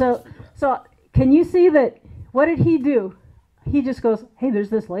time. So can you see that? What did he do? He just goes, "Hey, there's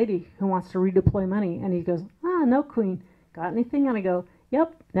this lady who wants to redeploy money," and he goes, "No, Queen, got anything?" And I go,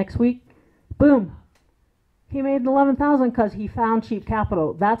 "Yep, next week." Boom. He made 11,000 because he found cheap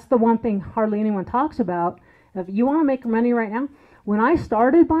capital. That's the one thing hardly anyone talks about. If you want to make money right now, when I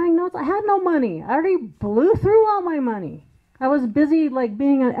started buying notes, I had no money. I already blew through all my money. I was busy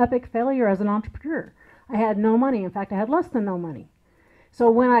being an epic failure as an entrepreneur. I had no money. In fact, I had less than no money. So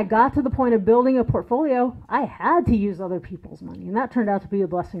when I got to the point of building a portfolio, I had to use other people's money, and that turned out to be a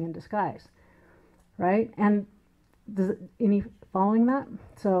blessing in disguise, right? And any following that?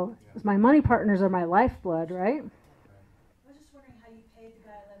 So my money partners are my lifeblood, right? I was just wondering how you paid the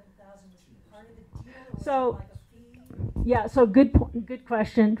guy $11,000. Was he part of the deal, or was So it like a fee? yeah, so good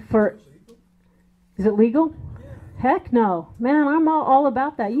question. Is it legal? Heck no, man! I'm all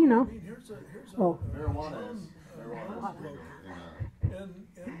about that, you know. Marijuana is. And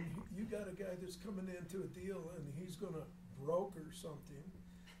you got a guy that's coming into a deal and he's gonna broker something.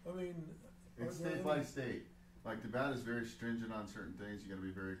 I mean, It's state by state. Like Nevada is very stringent on certain things. You got to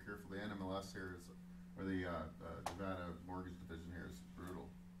be very careful. The NMLS here is, or the Nevada mortgage division here is brutal.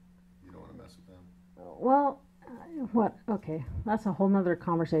 You don't want to mess with them. Well, okay, that's a whole nother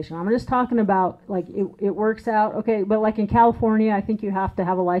conversation. I'm just talking about it works out. Okay, but like in California, I think you have to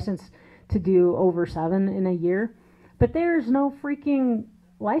have a license to do over 7 in a year. But there's no freaking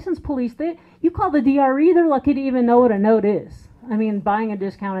license police. You call the DRE, they're lucky to even know what a note is. I mean, buying a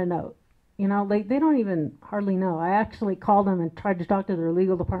discounted note. You know, they don't even hardly know. I actually called them and tried to talk to their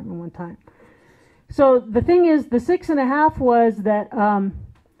legal department one time. So the thing is, the 6.5 was that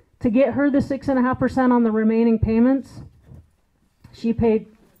to get her the 6.5% on the remaining payments, she paid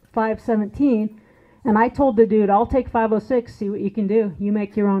 $517, and I told the dude, I'll take $506, see what you can do. You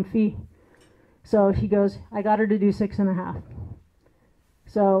make your own fee. So he goes, I got her to do 6.5.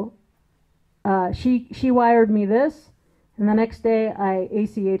 So she wired me this, and the next day I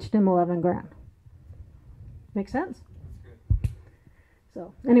ACH'd him 11 grand. Make sense?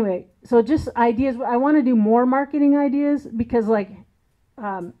 So anyway, so just ideas. I want to do more marketing ideas because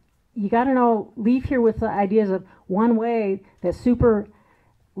you got to know, leave here with the ideas of one way that's super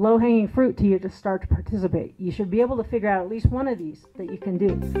low-hanging fruit to you to start to participate. You should be able to figure out at least one of these that you can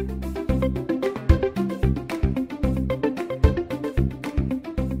do.